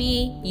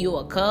 Baby, you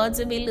are called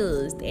to be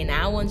loved. And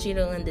I want you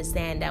to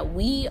understand that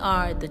we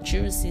are the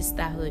true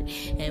sisterhood.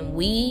 And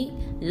we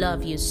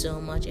love you so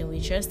much. And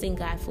we trust in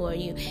God for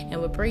you.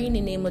 And we pray in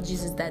the name of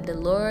Jesus that the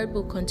Lord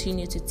will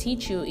continue to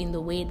teach you in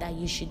the way that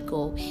you should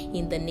go.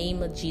 In the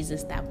name of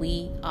Jesus that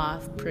we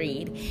have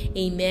prayed.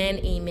 Amen,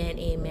 amen,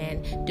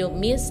 amen. Don't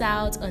miss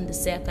out on the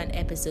second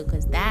episode,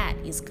 because that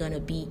is going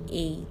to be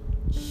a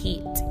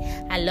hit.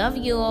 I love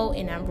you all,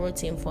 and I'm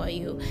rooting for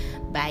you.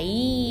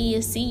 Bye.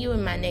 See you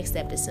in my next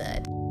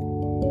episode.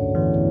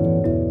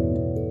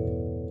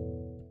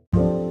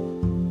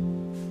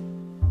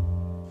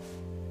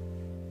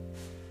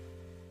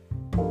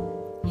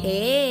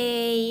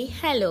 Hey,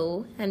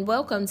 hello, and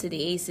welcome to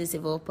the ACES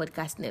Evolve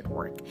Podcast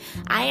Network.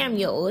 I am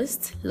your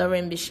host,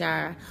 Lauren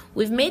Bishara.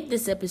 We've made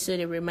this episode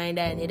a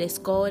reminder, and it is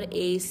called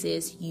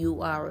ACES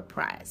You Are a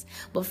Prize.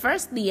 But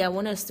firstly, I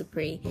want us to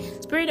pray.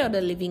 Spirit of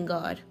the living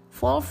God,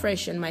 fall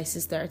fresh on my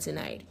sister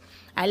tonight.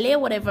 I lay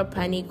whatever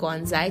panic or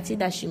anxiety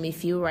that she may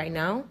feel right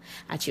now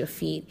at your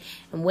feet.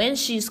 And when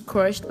she's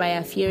crushed by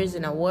her fears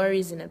and her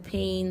worries and her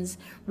pains,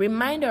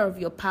 remind her of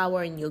your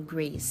power and your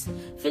grace.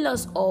 Fill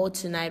us all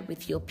tonight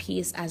with your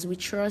peace as we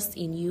trust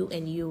in you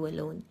and you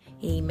alone.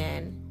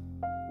 Amen.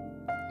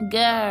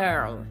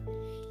 Girl,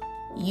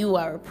 you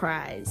are a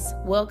prize.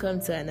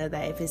 Welcome to another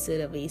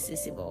episode of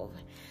ACES Evolve.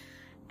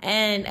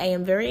 And I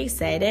am very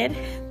excited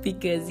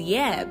because,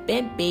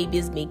 bent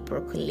babies make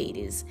broken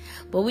ladies.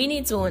 But we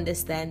need to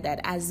understand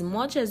that as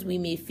much as we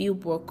may feel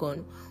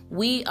broken,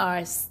 we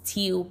are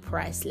still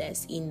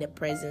priceless in the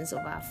presence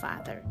of our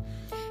Father.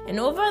 And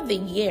over the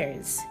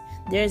years,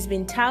 there's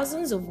been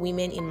thousands of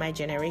women in my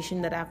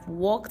generation that have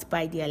walked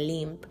by their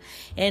limp,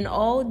 and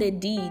all they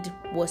did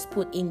was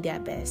put in their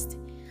best.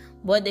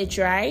 But they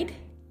tried,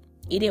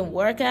 it didn't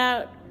work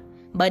out,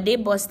 but they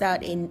burst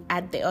out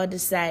at the other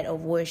side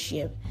of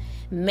worship.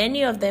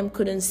 Many of them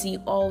couldn't see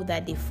all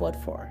that they fought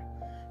for.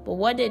 But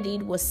what they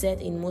did was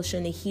set in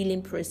motion a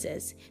healing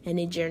process and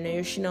a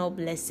generational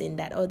blessing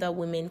that other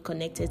women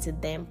connected to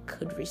them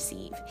could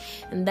receive.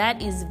 And that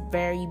is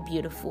very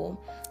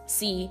beautiful.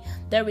 See,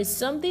 there is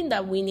something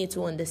that we need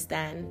to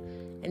understand,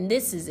 and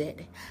this is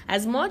it.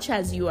 As much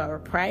as you are a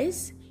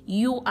prize,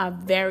 you are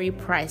very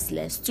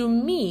priceless. To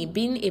me,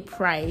 being a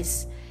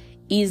prize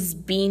is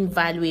being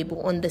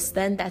valuable.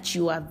 Understand that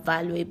you are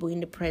valuable in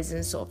the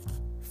presence of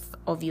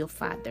your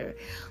Father.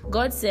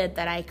 God said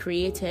that I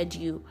created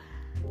you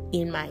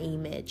in my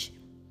image,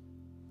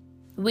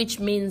 which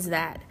means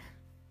that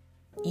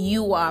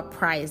you are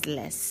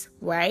priceless,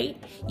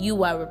 right?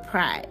 You are a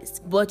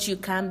prize, but you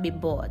can't be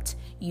bought.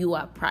 You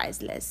are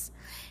priceless.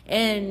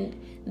 And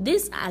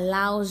this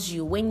allows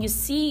you, when you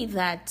see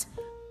that,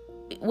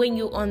 when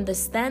you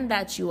understand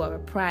that you are a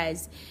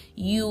prize,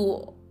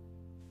 you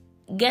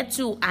get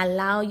to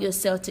allow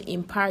yourself to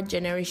impart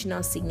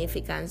generational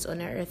significance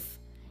on earth.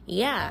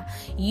 Yeah,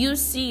 you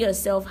see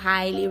yourself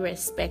highly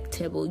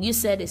respectable. You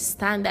set a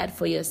standard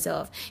for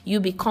yourself. You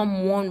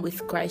become one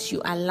with Christ.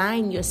 You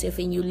align yourself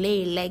and you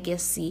lay a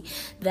legacy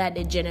that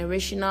the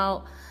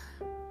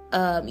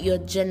your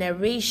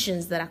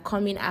generations that are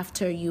coming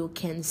after you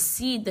can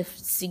see the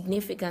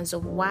significance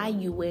of why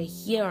you were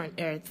here on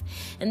earth.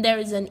 And there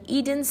is an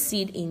hidden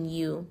seed in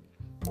you.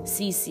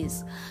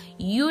 Sis,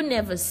 you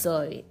never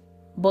saw it.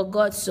 But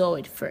God saw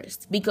it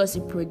first because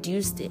He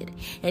produced it.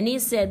 And He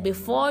said,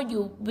 before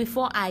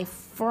I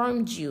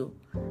formed you,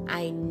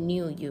 I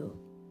knew you.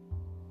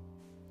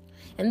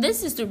 And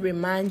this is to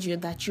remind you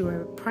that you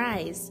are a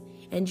prize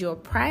and you're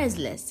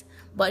priceless.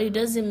 But it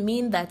doesn't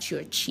mean that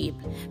you're cheap.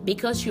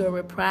 Because you're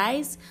a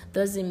prize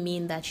doesn't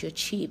mean that you're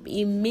cheap.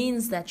 It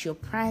means that you're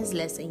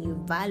priceless and you're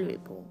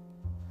valuable.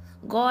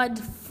 God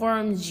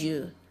formed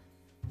you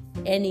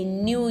and He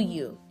knew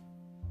you.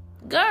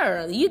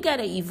 Girl, you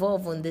gotta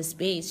evolve on this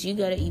base. You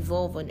gotta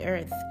evolve on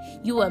earth.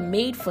 You are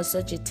made for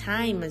such a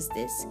time as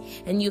this.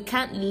 And you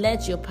can't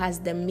let your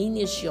past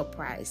diminish your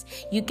prize.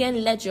 You can't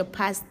let your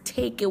past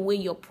take away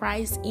your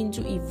prize into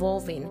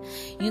evolving.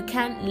 You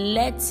can't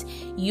let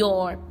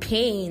your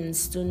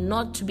pains to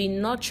not be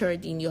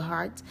nurtured in your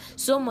heart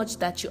so much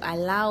that you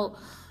allow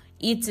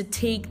it to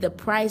take the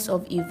price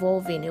of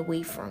evolving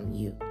away from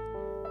you.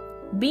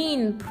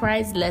 Being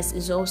priceless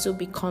is also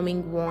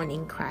becoming one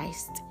in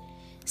Christ.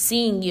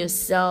 Seeing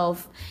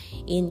yourself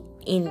in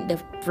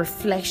the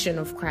reflection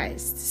of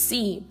Christ.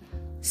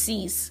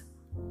 Cease.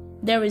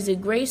 There is a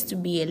grace to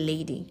be a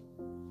lady,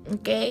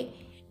 okay?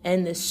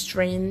 And the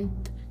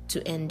strength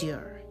to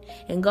endure.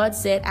 And God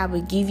said, I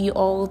will give you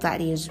all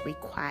that is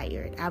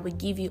required. I will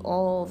give you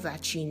all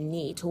that you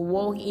need to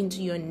walk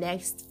into your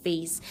next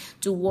phase,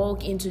 to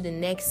walk into the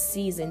next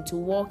season, to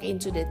walk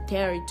into the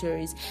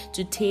territories,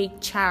 to take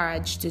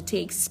charge, to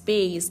take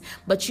space.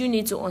 But you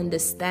need to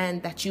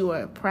understand that you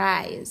are a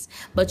prize,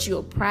 but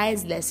you're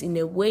priceless in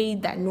a way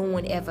that no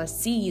one ever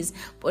sees,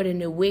 but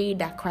in a way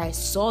that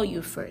Christ saw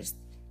you first.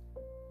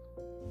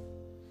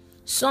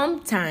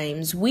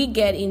 Sometimes we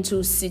get into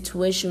a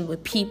situation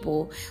with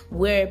people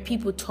where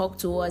people talk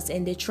to us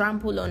and they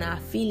trample on our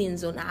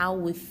feelings, on how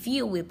we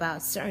feel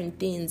about certain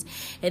things,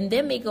 and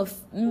they make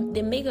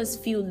us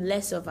feel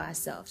less of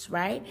ourselves,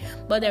 right?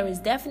 But there is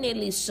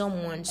definitely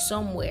someone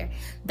somewhere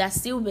that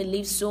still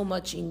believes so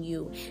much in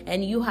you,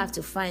 and you have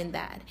to find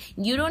that.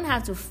 You don't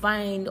have to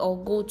find or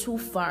go too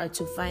far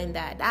to find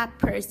that. That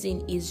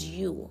person is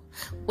you.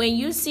 When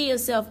you see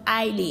yourself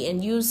highly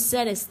and you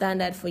set a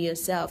standard for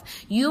yourself,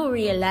 you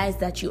realize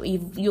that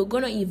you're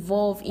going to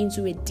evolve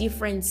into a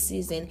different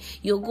season.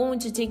 You're going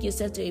to take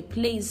yourself to a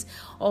place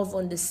of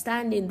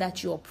understanding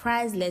that you're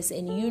priceless,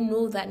 and you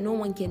know that no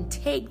one can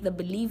take the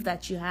belief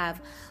that you have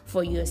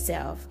for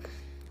yourself.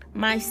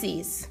 My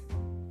sis,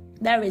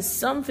 there is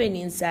something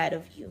inside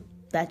of you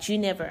that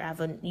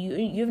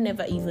you've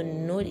never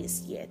even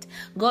noticed yet.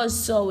 God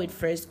saw it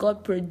first.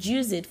 God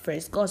produced it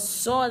first. God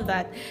saw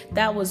that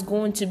was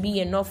going to be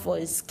enough for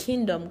his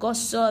kingdom. God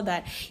saw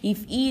that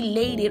if he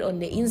laid it on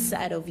the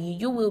inside of you,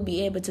 you will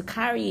be able to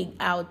carry it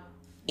out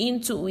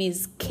into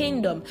his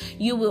kingdom.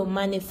 You will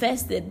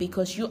manifest it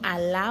because you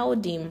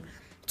allowed him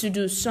to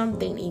do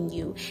something in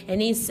you.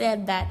 And he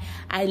said that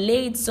I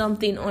laid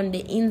something on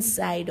the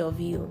inside of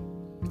you.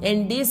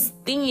 And this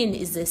thing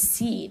is a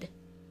seed.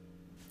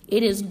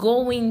 It is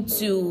going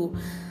to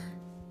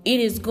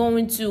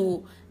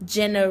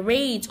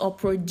generate or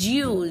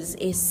produce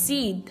a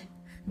seed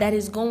that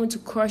is going to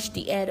crush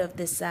the head of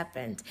the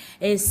serpent.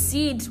 A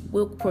seed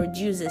will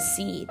produce a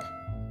seed.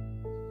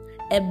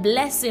 A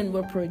blessing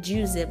will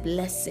produce a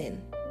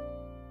blessing.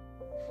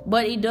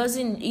 But it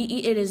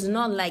is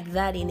not like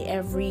that in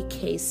every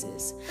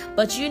cases.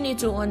 But you need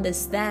to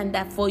understand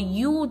that for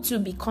you to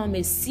become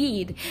a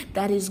seed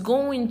that is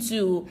going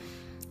to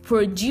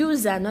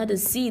produce another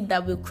seed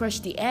that will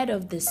crush the head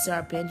of the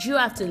serpent, you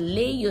have to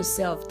lay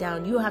yourself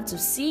down. You have to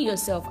see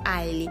yourself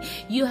highly.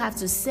 You have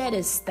to set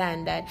a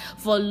standard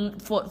for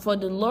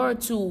the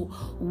Lord to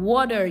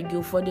water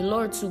you, for the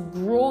Lord to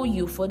grow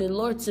you, for the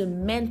Lord to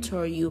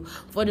mentor you,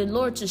 for the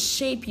Lord to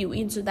shape you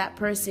into that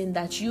person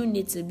that you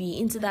need to be,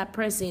 into that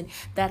person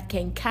that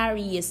can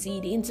carry a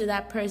seed, into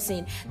that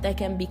person that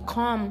can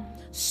become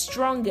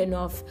strong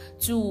enough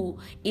to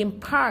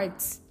impart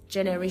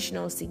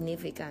generational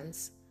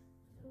significance.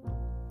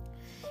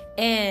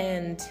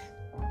 And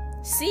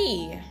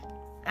see,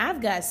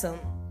 I've got some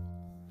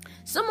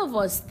of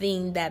us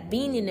think that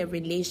being in a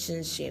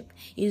relationship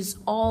is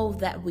all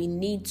that we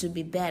need to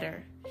be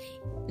better.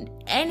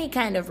 Any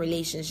kind of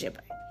relationship,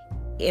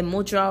 a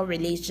mutual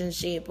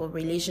relationship or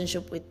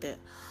relationship with the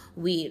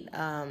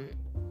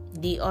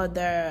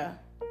other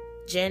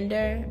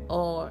gender,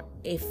 or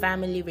a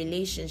family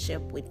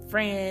relationship with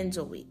friends,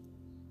 or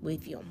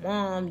with your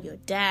mom, your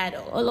dad,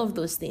 or all of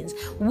those things.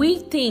 We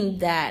think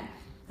that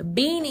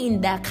being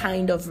in that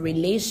kind of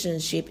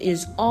relationship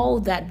is all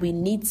that we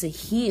need to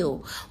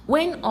heal,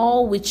 when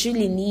all we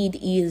truly need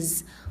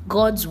is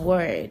God's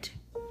word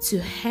to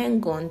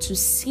hang on, to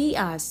see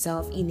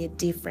ourselves in a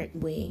different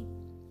way.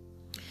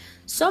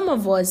 Some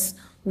of us,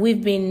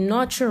 we've been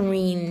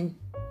nurturing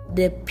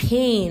the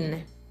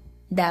pain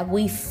that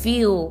we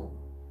feel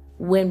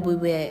when we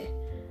were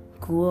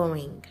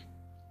growing.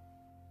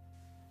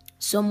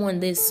 Someone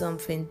did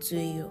something to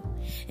you,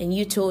 and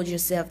you told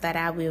yourself that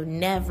I will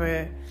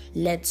never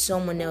let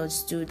someone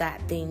else do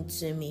that thing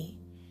to me.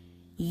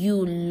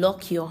 You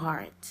lock your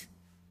heart,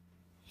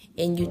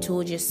 and you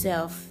told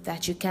yourself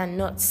that you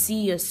cannot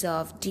see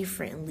yourself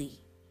differently.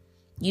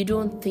 You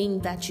don't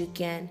think that you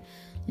can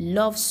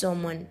love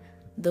someone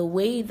the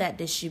way that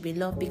they should be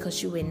loved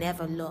because you were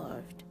never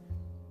loved.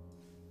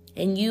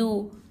 And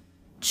you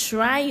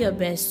try your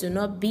best to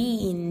not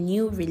be in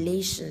new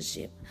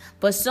relationship,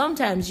 but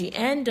sometimes you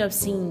end up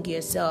seeing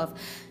yourself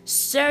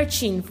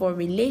searching for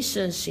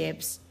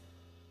relationships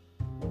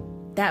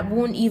that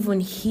won't even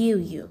heal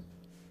you,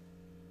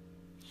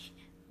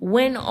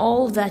 when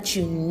all that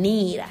you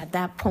need at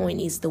that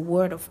point is the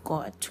word of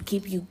God to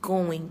keep you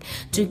going,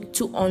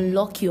 to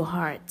unlock your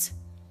heart,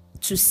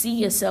 to see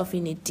yourself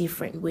in a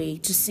different way,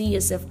 to see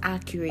yourself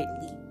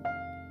accurately.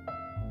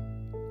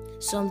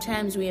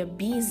 Sometimes we are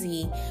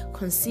busy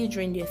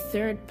considering the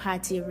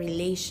third-party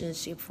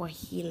relationship for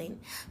healing,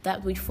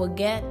 that we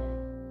forget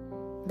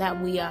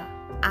that we are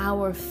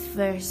our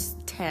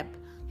first step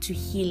to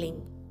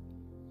healing.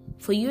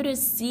 For you to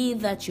see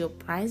that you're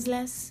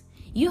priceless,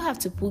 you have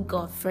to put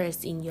God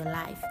first in your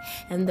life.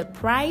 And the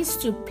price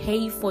to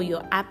pay for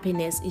your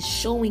happiness is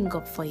showing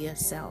up for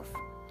yourself.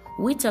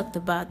 We talked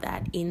about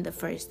that in the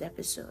first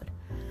episode.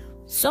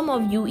 Some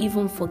of you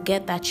even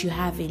forget that you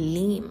have a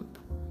limp.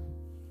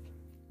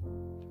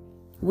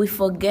 We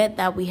forget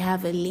that we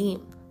have a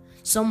limp.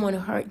 Someone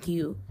hurt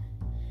you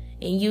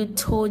and you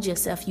told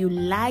yourself, you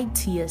lied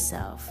to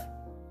yourself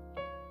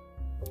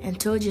and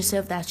told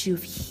yourself that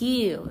you've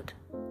healed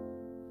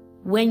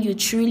when you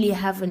truly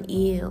haven't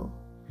healed.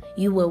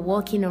 You were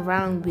walking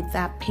around with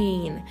that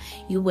pain.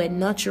 You were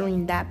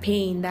nurturing that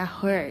pain, that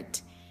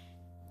hurt.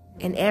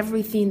 And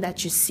everything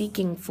that you're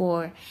seeking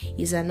for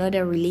is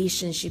another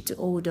relationship to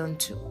hold on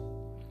to.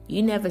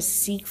 You never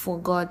seek for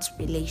God's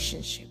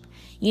relationship.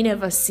 You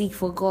never seek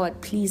for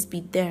God, please be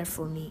there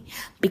for me.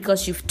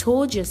 Because you've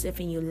told yourself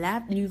and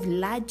you've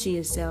lied to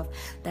yourself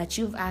that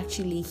you've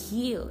actually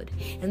healed.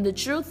 And the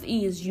truth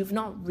is, you've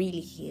not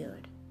really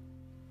healed.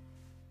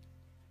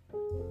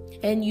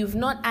 And you've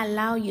not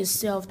allowed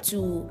yourself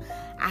to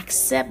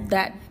accept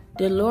that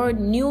the Lord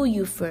knew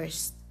you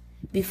first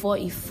before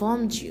He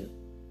formed you.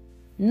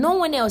 No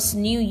one else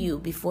knew you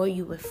before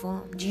you were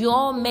formed. You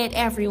all met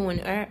everyone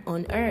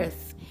on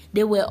earth.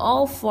 They were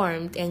all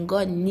formed and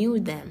God knew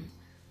them.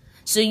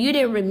 So you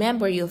didn't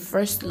remember your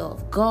first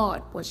love.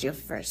 God was your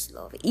first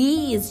love.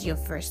 He is your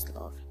first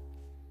love.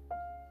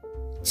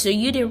 So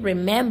you didn't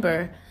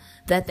remember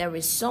that there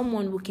is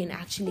someone who can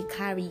actually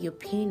carry your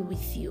pain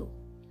with you.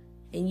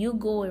 And you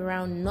go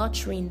around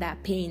nurturing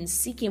that pain,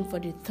 seeking for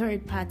the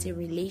third-party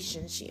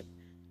relationship.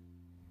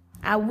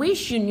 I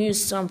wish you knew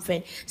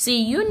something.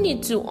 See, you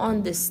need to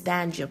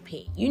understand your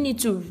pain. You need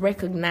to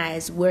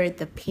recognize where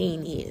the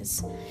pain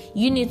is.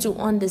 You need to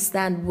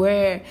understand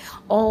where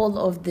all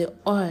of the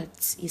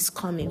hurt is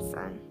coming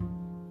from.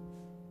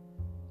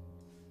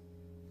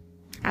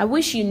 I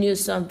wish you knew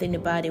something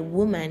about a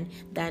woman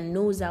that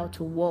knows how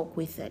to walk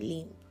with a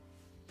limp.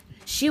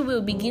 She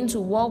will begin to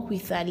walk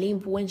with her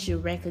limp when she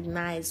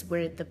recognizes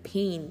where the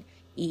pain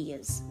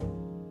is.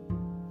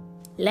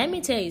 Let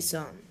me tell you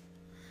something.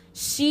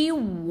 She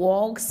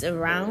walks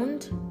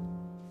around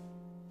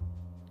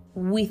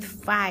with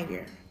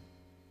fire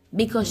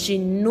because she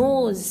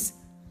knows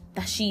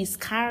that she is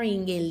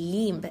carrying a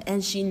limb,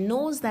 and she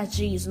knows that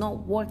she is not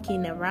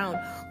walking around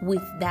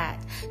with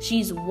that.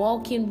 She's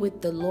walking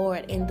with the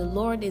Lord, and the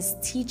Lord is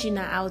teaching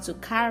her how to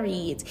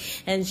carry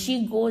it. And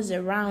she goes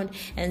around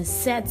and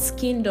sets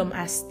kingdom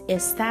as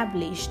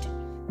established,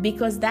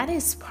 because that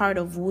is part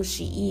of who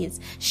she is.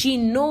 She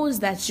knows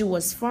that she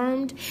was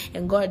formed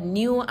and God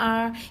knew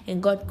her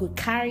and God could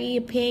carry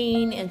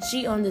pain, and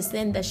she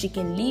understands that she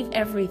can leave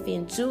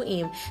everything to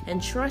Him and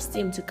trust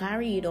Him to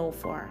carry it all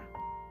for her.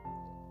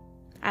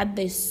 At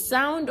the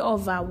sound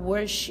of our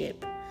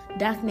worship,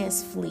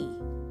 darkness flee.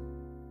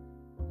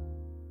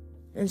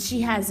 And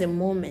she has a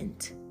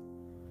moment.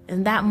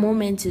 And that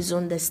moment is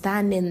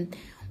understanding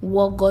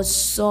what God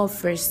saw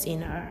first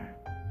in her.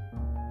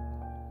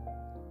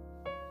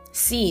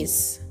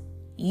 Sis,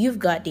 you've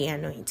got the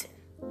anointing.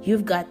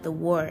 You've got the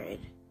word.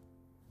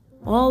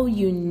 All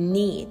you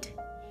need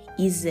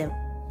is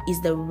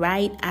the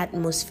right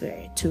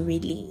atmosphere to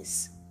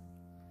release.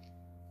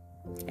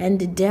 And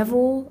the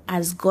devil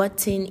has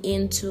gotten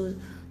into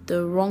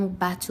the wrong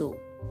battle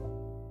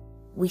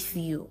with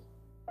you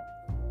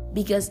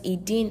because he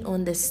didn't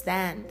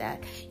understand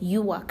that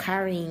you are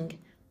carrying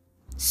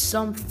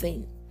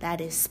something that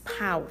is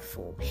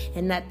powerful.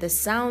 And at the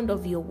sound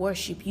of your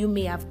worship, you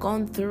may have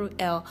gone through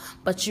hell,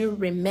 but you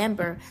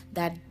remember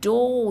that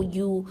though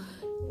you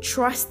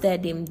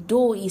trusted Him,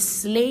 though He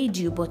slayed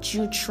you, but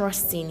you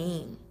trust in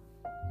Him.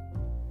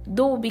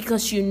 Though,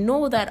 because you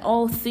know that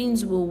all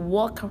things will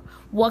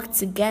work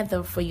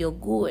together for your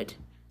good.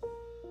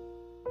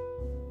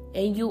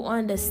 And you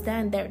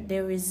understand that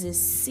there is a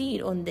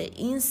seed on the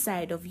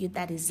inside of you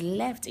that is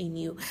left in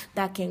you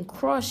that can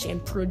crush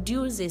and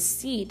produce a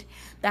seed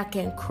that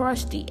can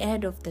crush the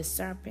head of the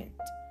serpent.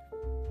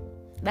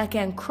 That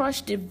can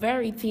crush the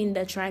very thing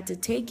that tried to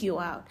take you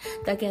out.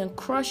 That can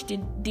crush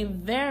the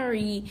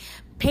very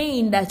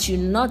pain that you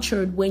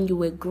nurtured when you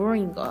were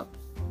growing up.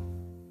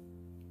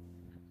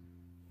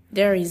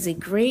 There is a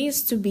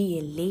grace to be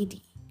a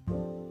lady,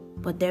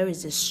 but there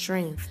is a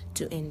strength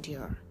to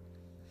endure.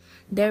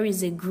 There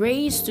is a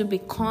grace to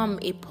become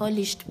a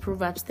polished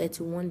Proverbs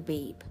 31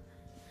 babe,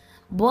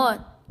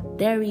 but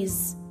there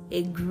is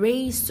a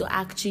grace to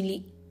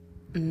actually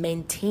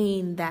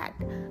maintain that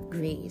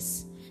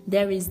grace.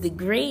 There is the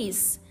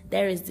grace,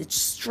 there is the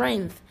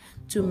strength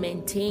to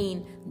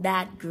maintain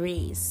that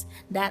grace,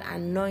 that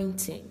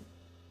anointing.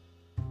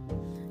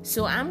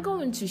 So I'm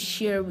going to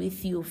share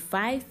with you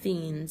 5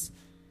 things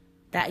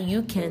that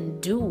you can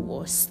do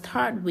or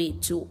start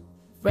with to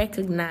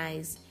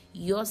recognize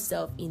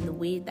yourself in the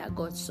way that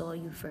God saw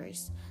you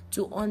first,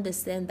 to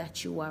understand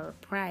that you are a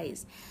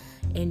prize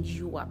and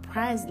you are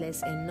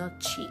priceless and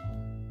not cheap.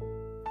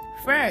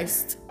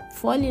 First,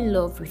 fall in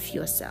love with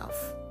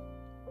yourself.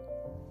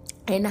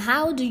 And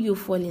how do you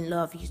fall in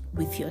love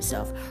with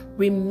yourself?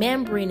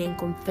 Remembering and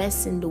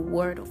confessing the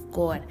word of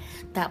God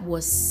that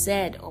was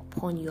said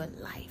upon your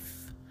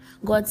life.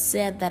 God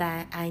said that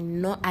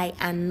I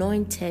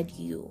anointed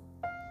you.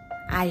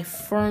 I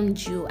formed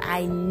you.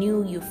 I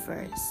knew you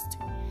first.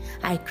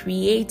 I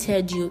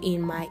created you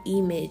in my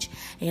image,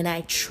 and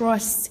I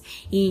trust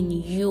in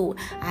you.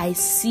 I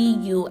see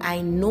you.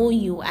 I know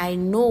you. I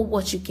know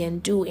what you can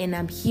do, and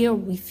I'm here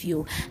with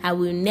you. I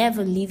will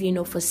never leave you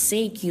nor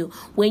forsake you.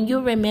 When you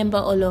remember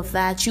all of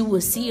that, you will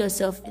see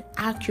yourself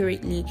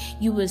accurately.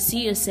 You will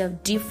see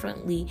yourself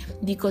differently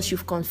because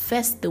you've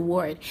confessed the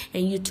word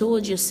and you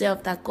told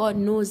yourself that God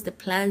knows the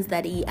plans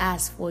that He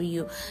has for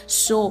you.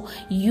 So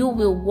you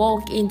will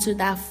walk into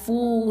that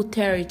full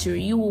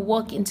territory. You will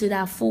walk into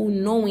that full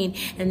knowing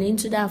and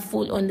into that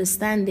full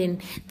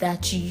understanding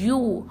that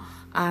you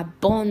are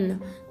born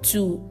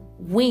to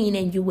win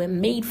and you were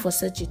made for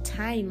such a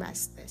time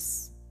as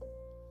this.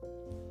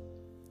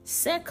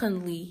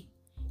 Secondly,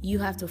 you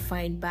have to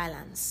find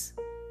balance.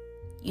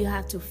 You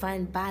have to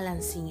find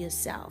balance in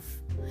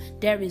yourself.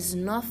 There is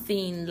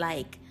nothing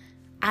like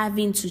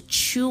having to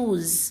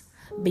choose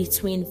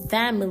between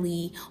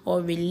family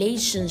or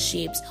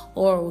relationships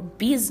or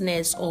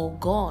business or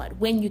God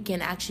when you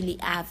can actually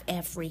have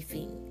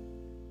everything.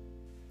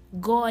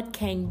 God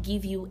can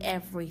give you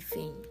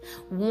everything.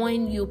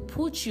 When you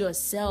put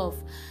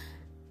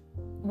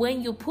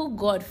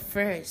God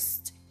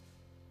first,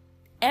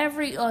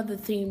 every other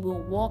thing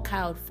will work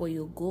out for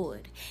your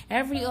good.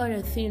 Every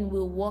other thing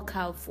will work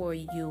out for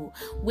you.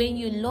 When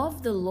you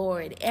love the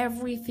Lord,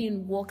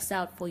 everything works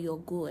out for your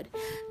good.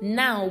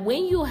 Now,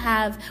 when you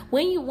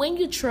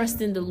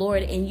trust in the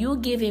Lord and you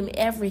give Him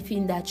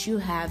everything that you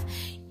have,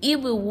 it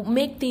will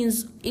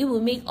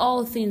make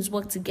all things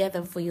work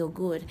together for your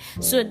good.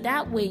 So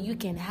that way you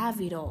can have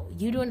it all.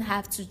 You don't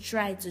have to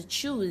try to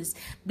choose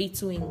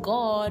between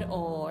God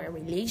or a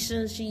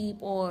relationship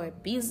or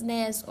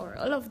business or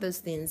all of those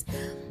things.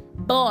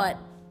 But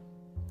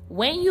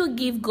when you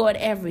give God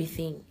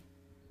everything,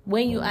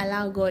 when you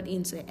allow God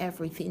into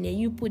everything and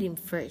you put Him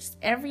first,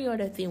 every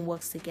other thing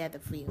works together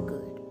for your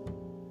good.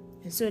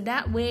 And so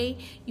that way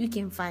you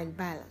can find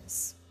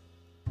balance.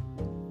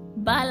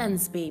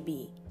 Balance,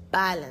 baby.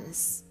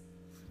 Balance.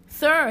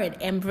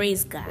 Third,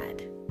 embrace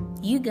God.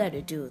 You got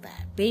to do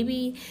that,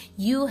 baby.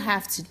 You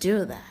have to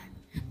do that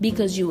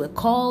because you were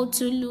called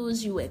to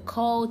lose. You were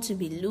called to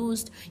be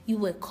loosed. You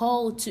were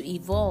called to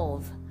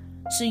evolve.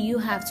 So you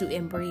have to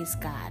embrace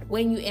God.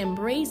 When you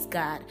embrace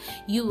God,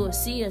 you will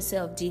see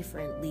yourself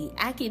differently.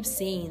 I keep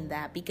saying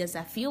that because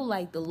I feel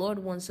like the Lord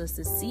wants us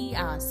to see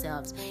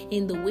ourselves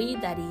in the way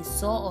that He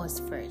saw us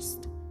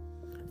first.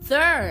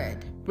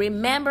 Third,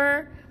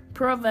 remember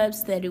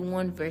Proverbs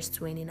 31 verse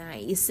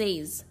 29. It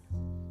says,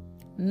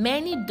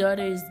 "Many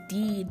daughters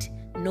did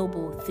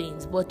noble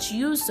things, but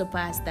you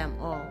surpassed them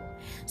all."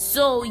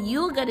 So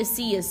you got to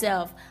see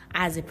yourself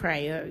as a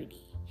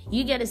priority.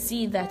 You got to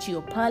see that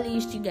you're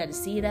polished. You got to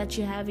see that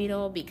you have it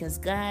all because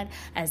God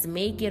has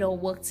made it all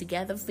work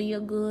together for your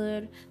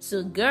good.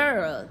 So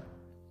girl,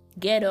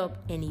 get up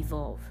and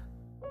evolve.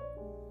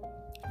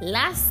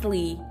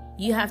 Lastly,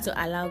 you have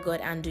to allow God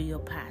undo your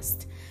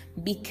past.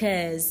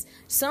 Because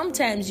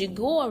sometimes you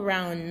go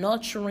around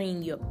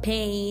nurturing your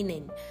pain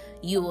and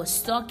you are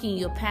stuck in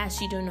your past.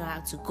 You don't know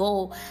how to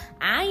go.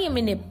 I am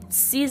in a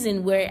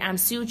season where I'm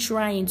still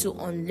trying to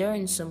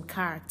unlearn some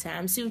character.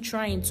 I'm still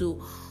trying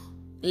to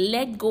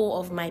let go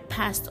of my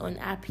past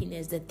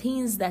unhappiness, the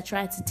things that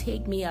try to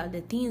take me out,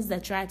 the things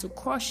that try to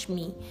crush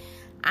me.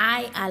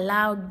 I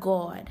allowed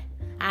God.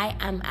 I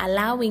am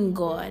allowing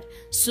God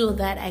so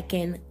that I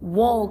can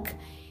walk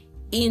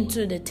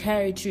into the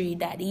territory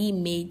that He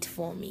made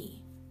for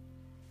me.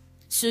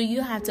 So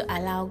you have to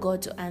allow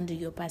God to handle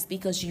your past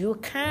because you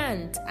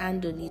can't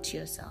handle it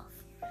yourself.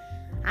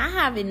 I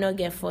have a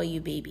nugget for you,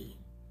 baby.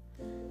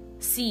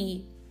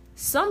 See,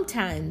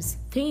 sometimes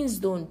things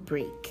don't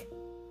break,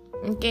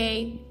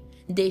 okay?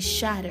 They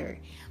shatter.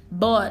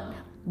 But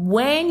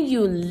when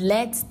you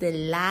let the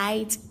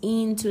light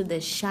into the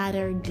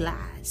shattered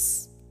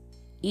glass,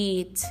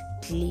 it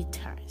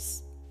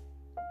glitters.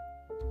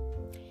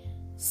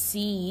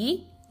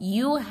 See,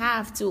 you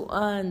have to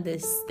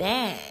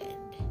understand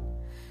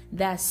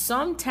that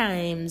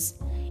sometimes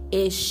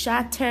a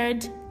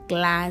shattered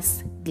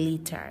glass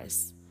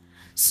glitters.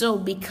 So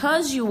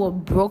because you were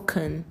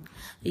broken,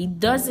 it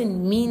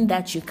doesn't mean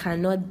that you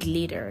cannot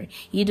glitter.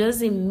 It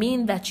doesn't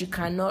mean that you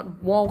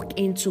cannot walk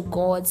into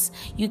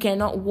you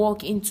cannot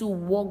walk into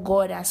what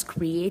God has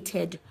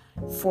created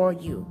for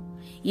you.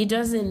 It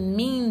doesn't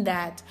mean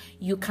that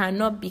you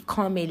cannot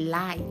become a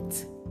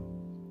light.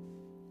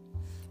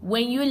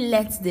 When you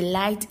let the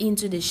light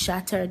into the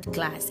shattered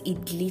glass,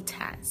 it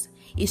glitters,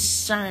 it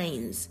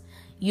shines.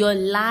 Your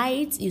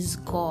light is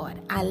God.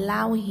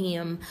 Allow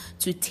Him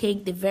to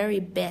take the very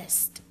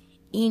best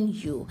in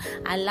you.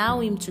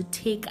 Allow Him to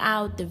take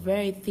out the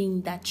very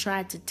thing that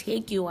tried to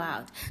take you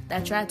out,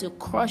 that tried to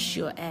crush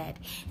your head,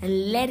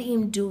 and let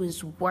Him do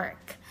His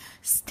work.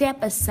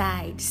 Step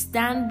aside,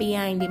 stand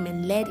behind Him,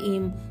 and let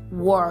Him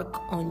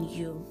work on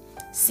you.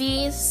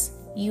 Sis,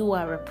 you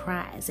are a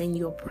prize and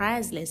you're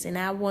priceless. And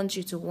I want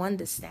you to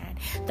understand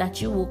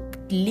that you will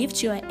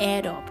lift your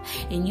head up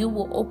and you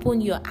will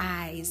open your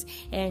eyes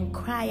and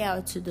cry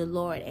out to the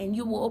Lord, and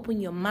you will open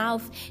your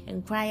mouth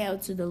and cry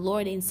out to the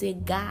Lord and say,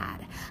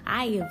 God,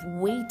 I have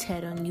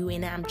waited on you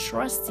and I'm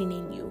trusting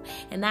in you.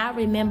 And I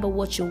remember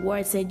what your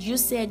word said. You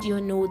said you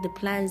know the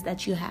plans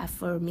that you have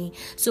for me.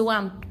 So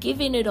I'm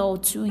giving it all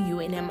to you,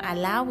 and I'm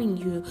allowing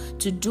you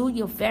to do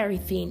your very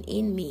thing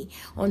in me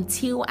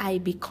until I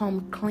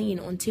become clean,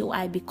 until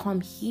I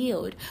become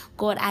healed.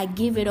 God, I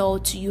give it all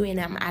to you, and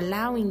I'm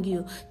allowing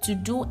you to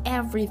do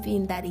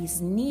everything that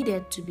is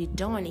needed to be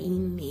done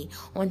in me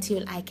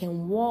until I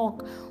can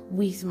walk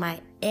with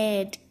my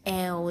head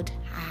held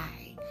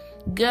high.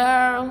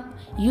 Girl,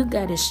 you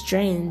got the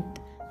strength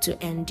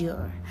to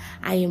endure.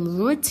 I am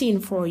rooting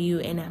for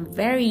you, and I'm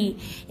very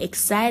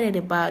excited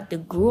about the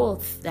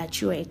growth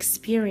that you are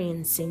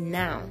experiencing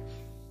now.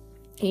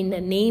 In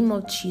the name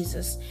of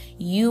Jesus,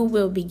 you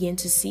will begin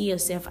to see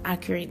yourself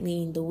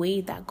accurately in the way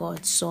that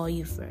God saw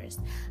you first.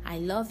 I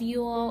love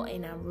you all,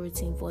 and I'm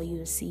rooting for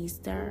you,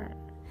 sister.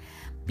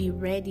 Be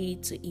ready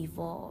to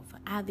evolve.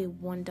 Have a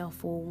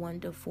wonderful,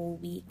 wonderful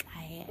week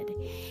ahead.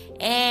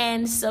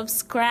 And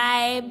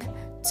subscribe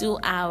to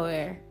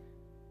our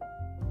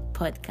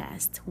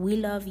podcast. We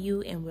love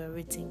you and we're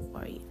rooting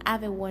for you.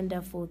 Have a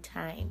wonderful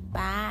time.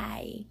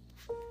 Bye.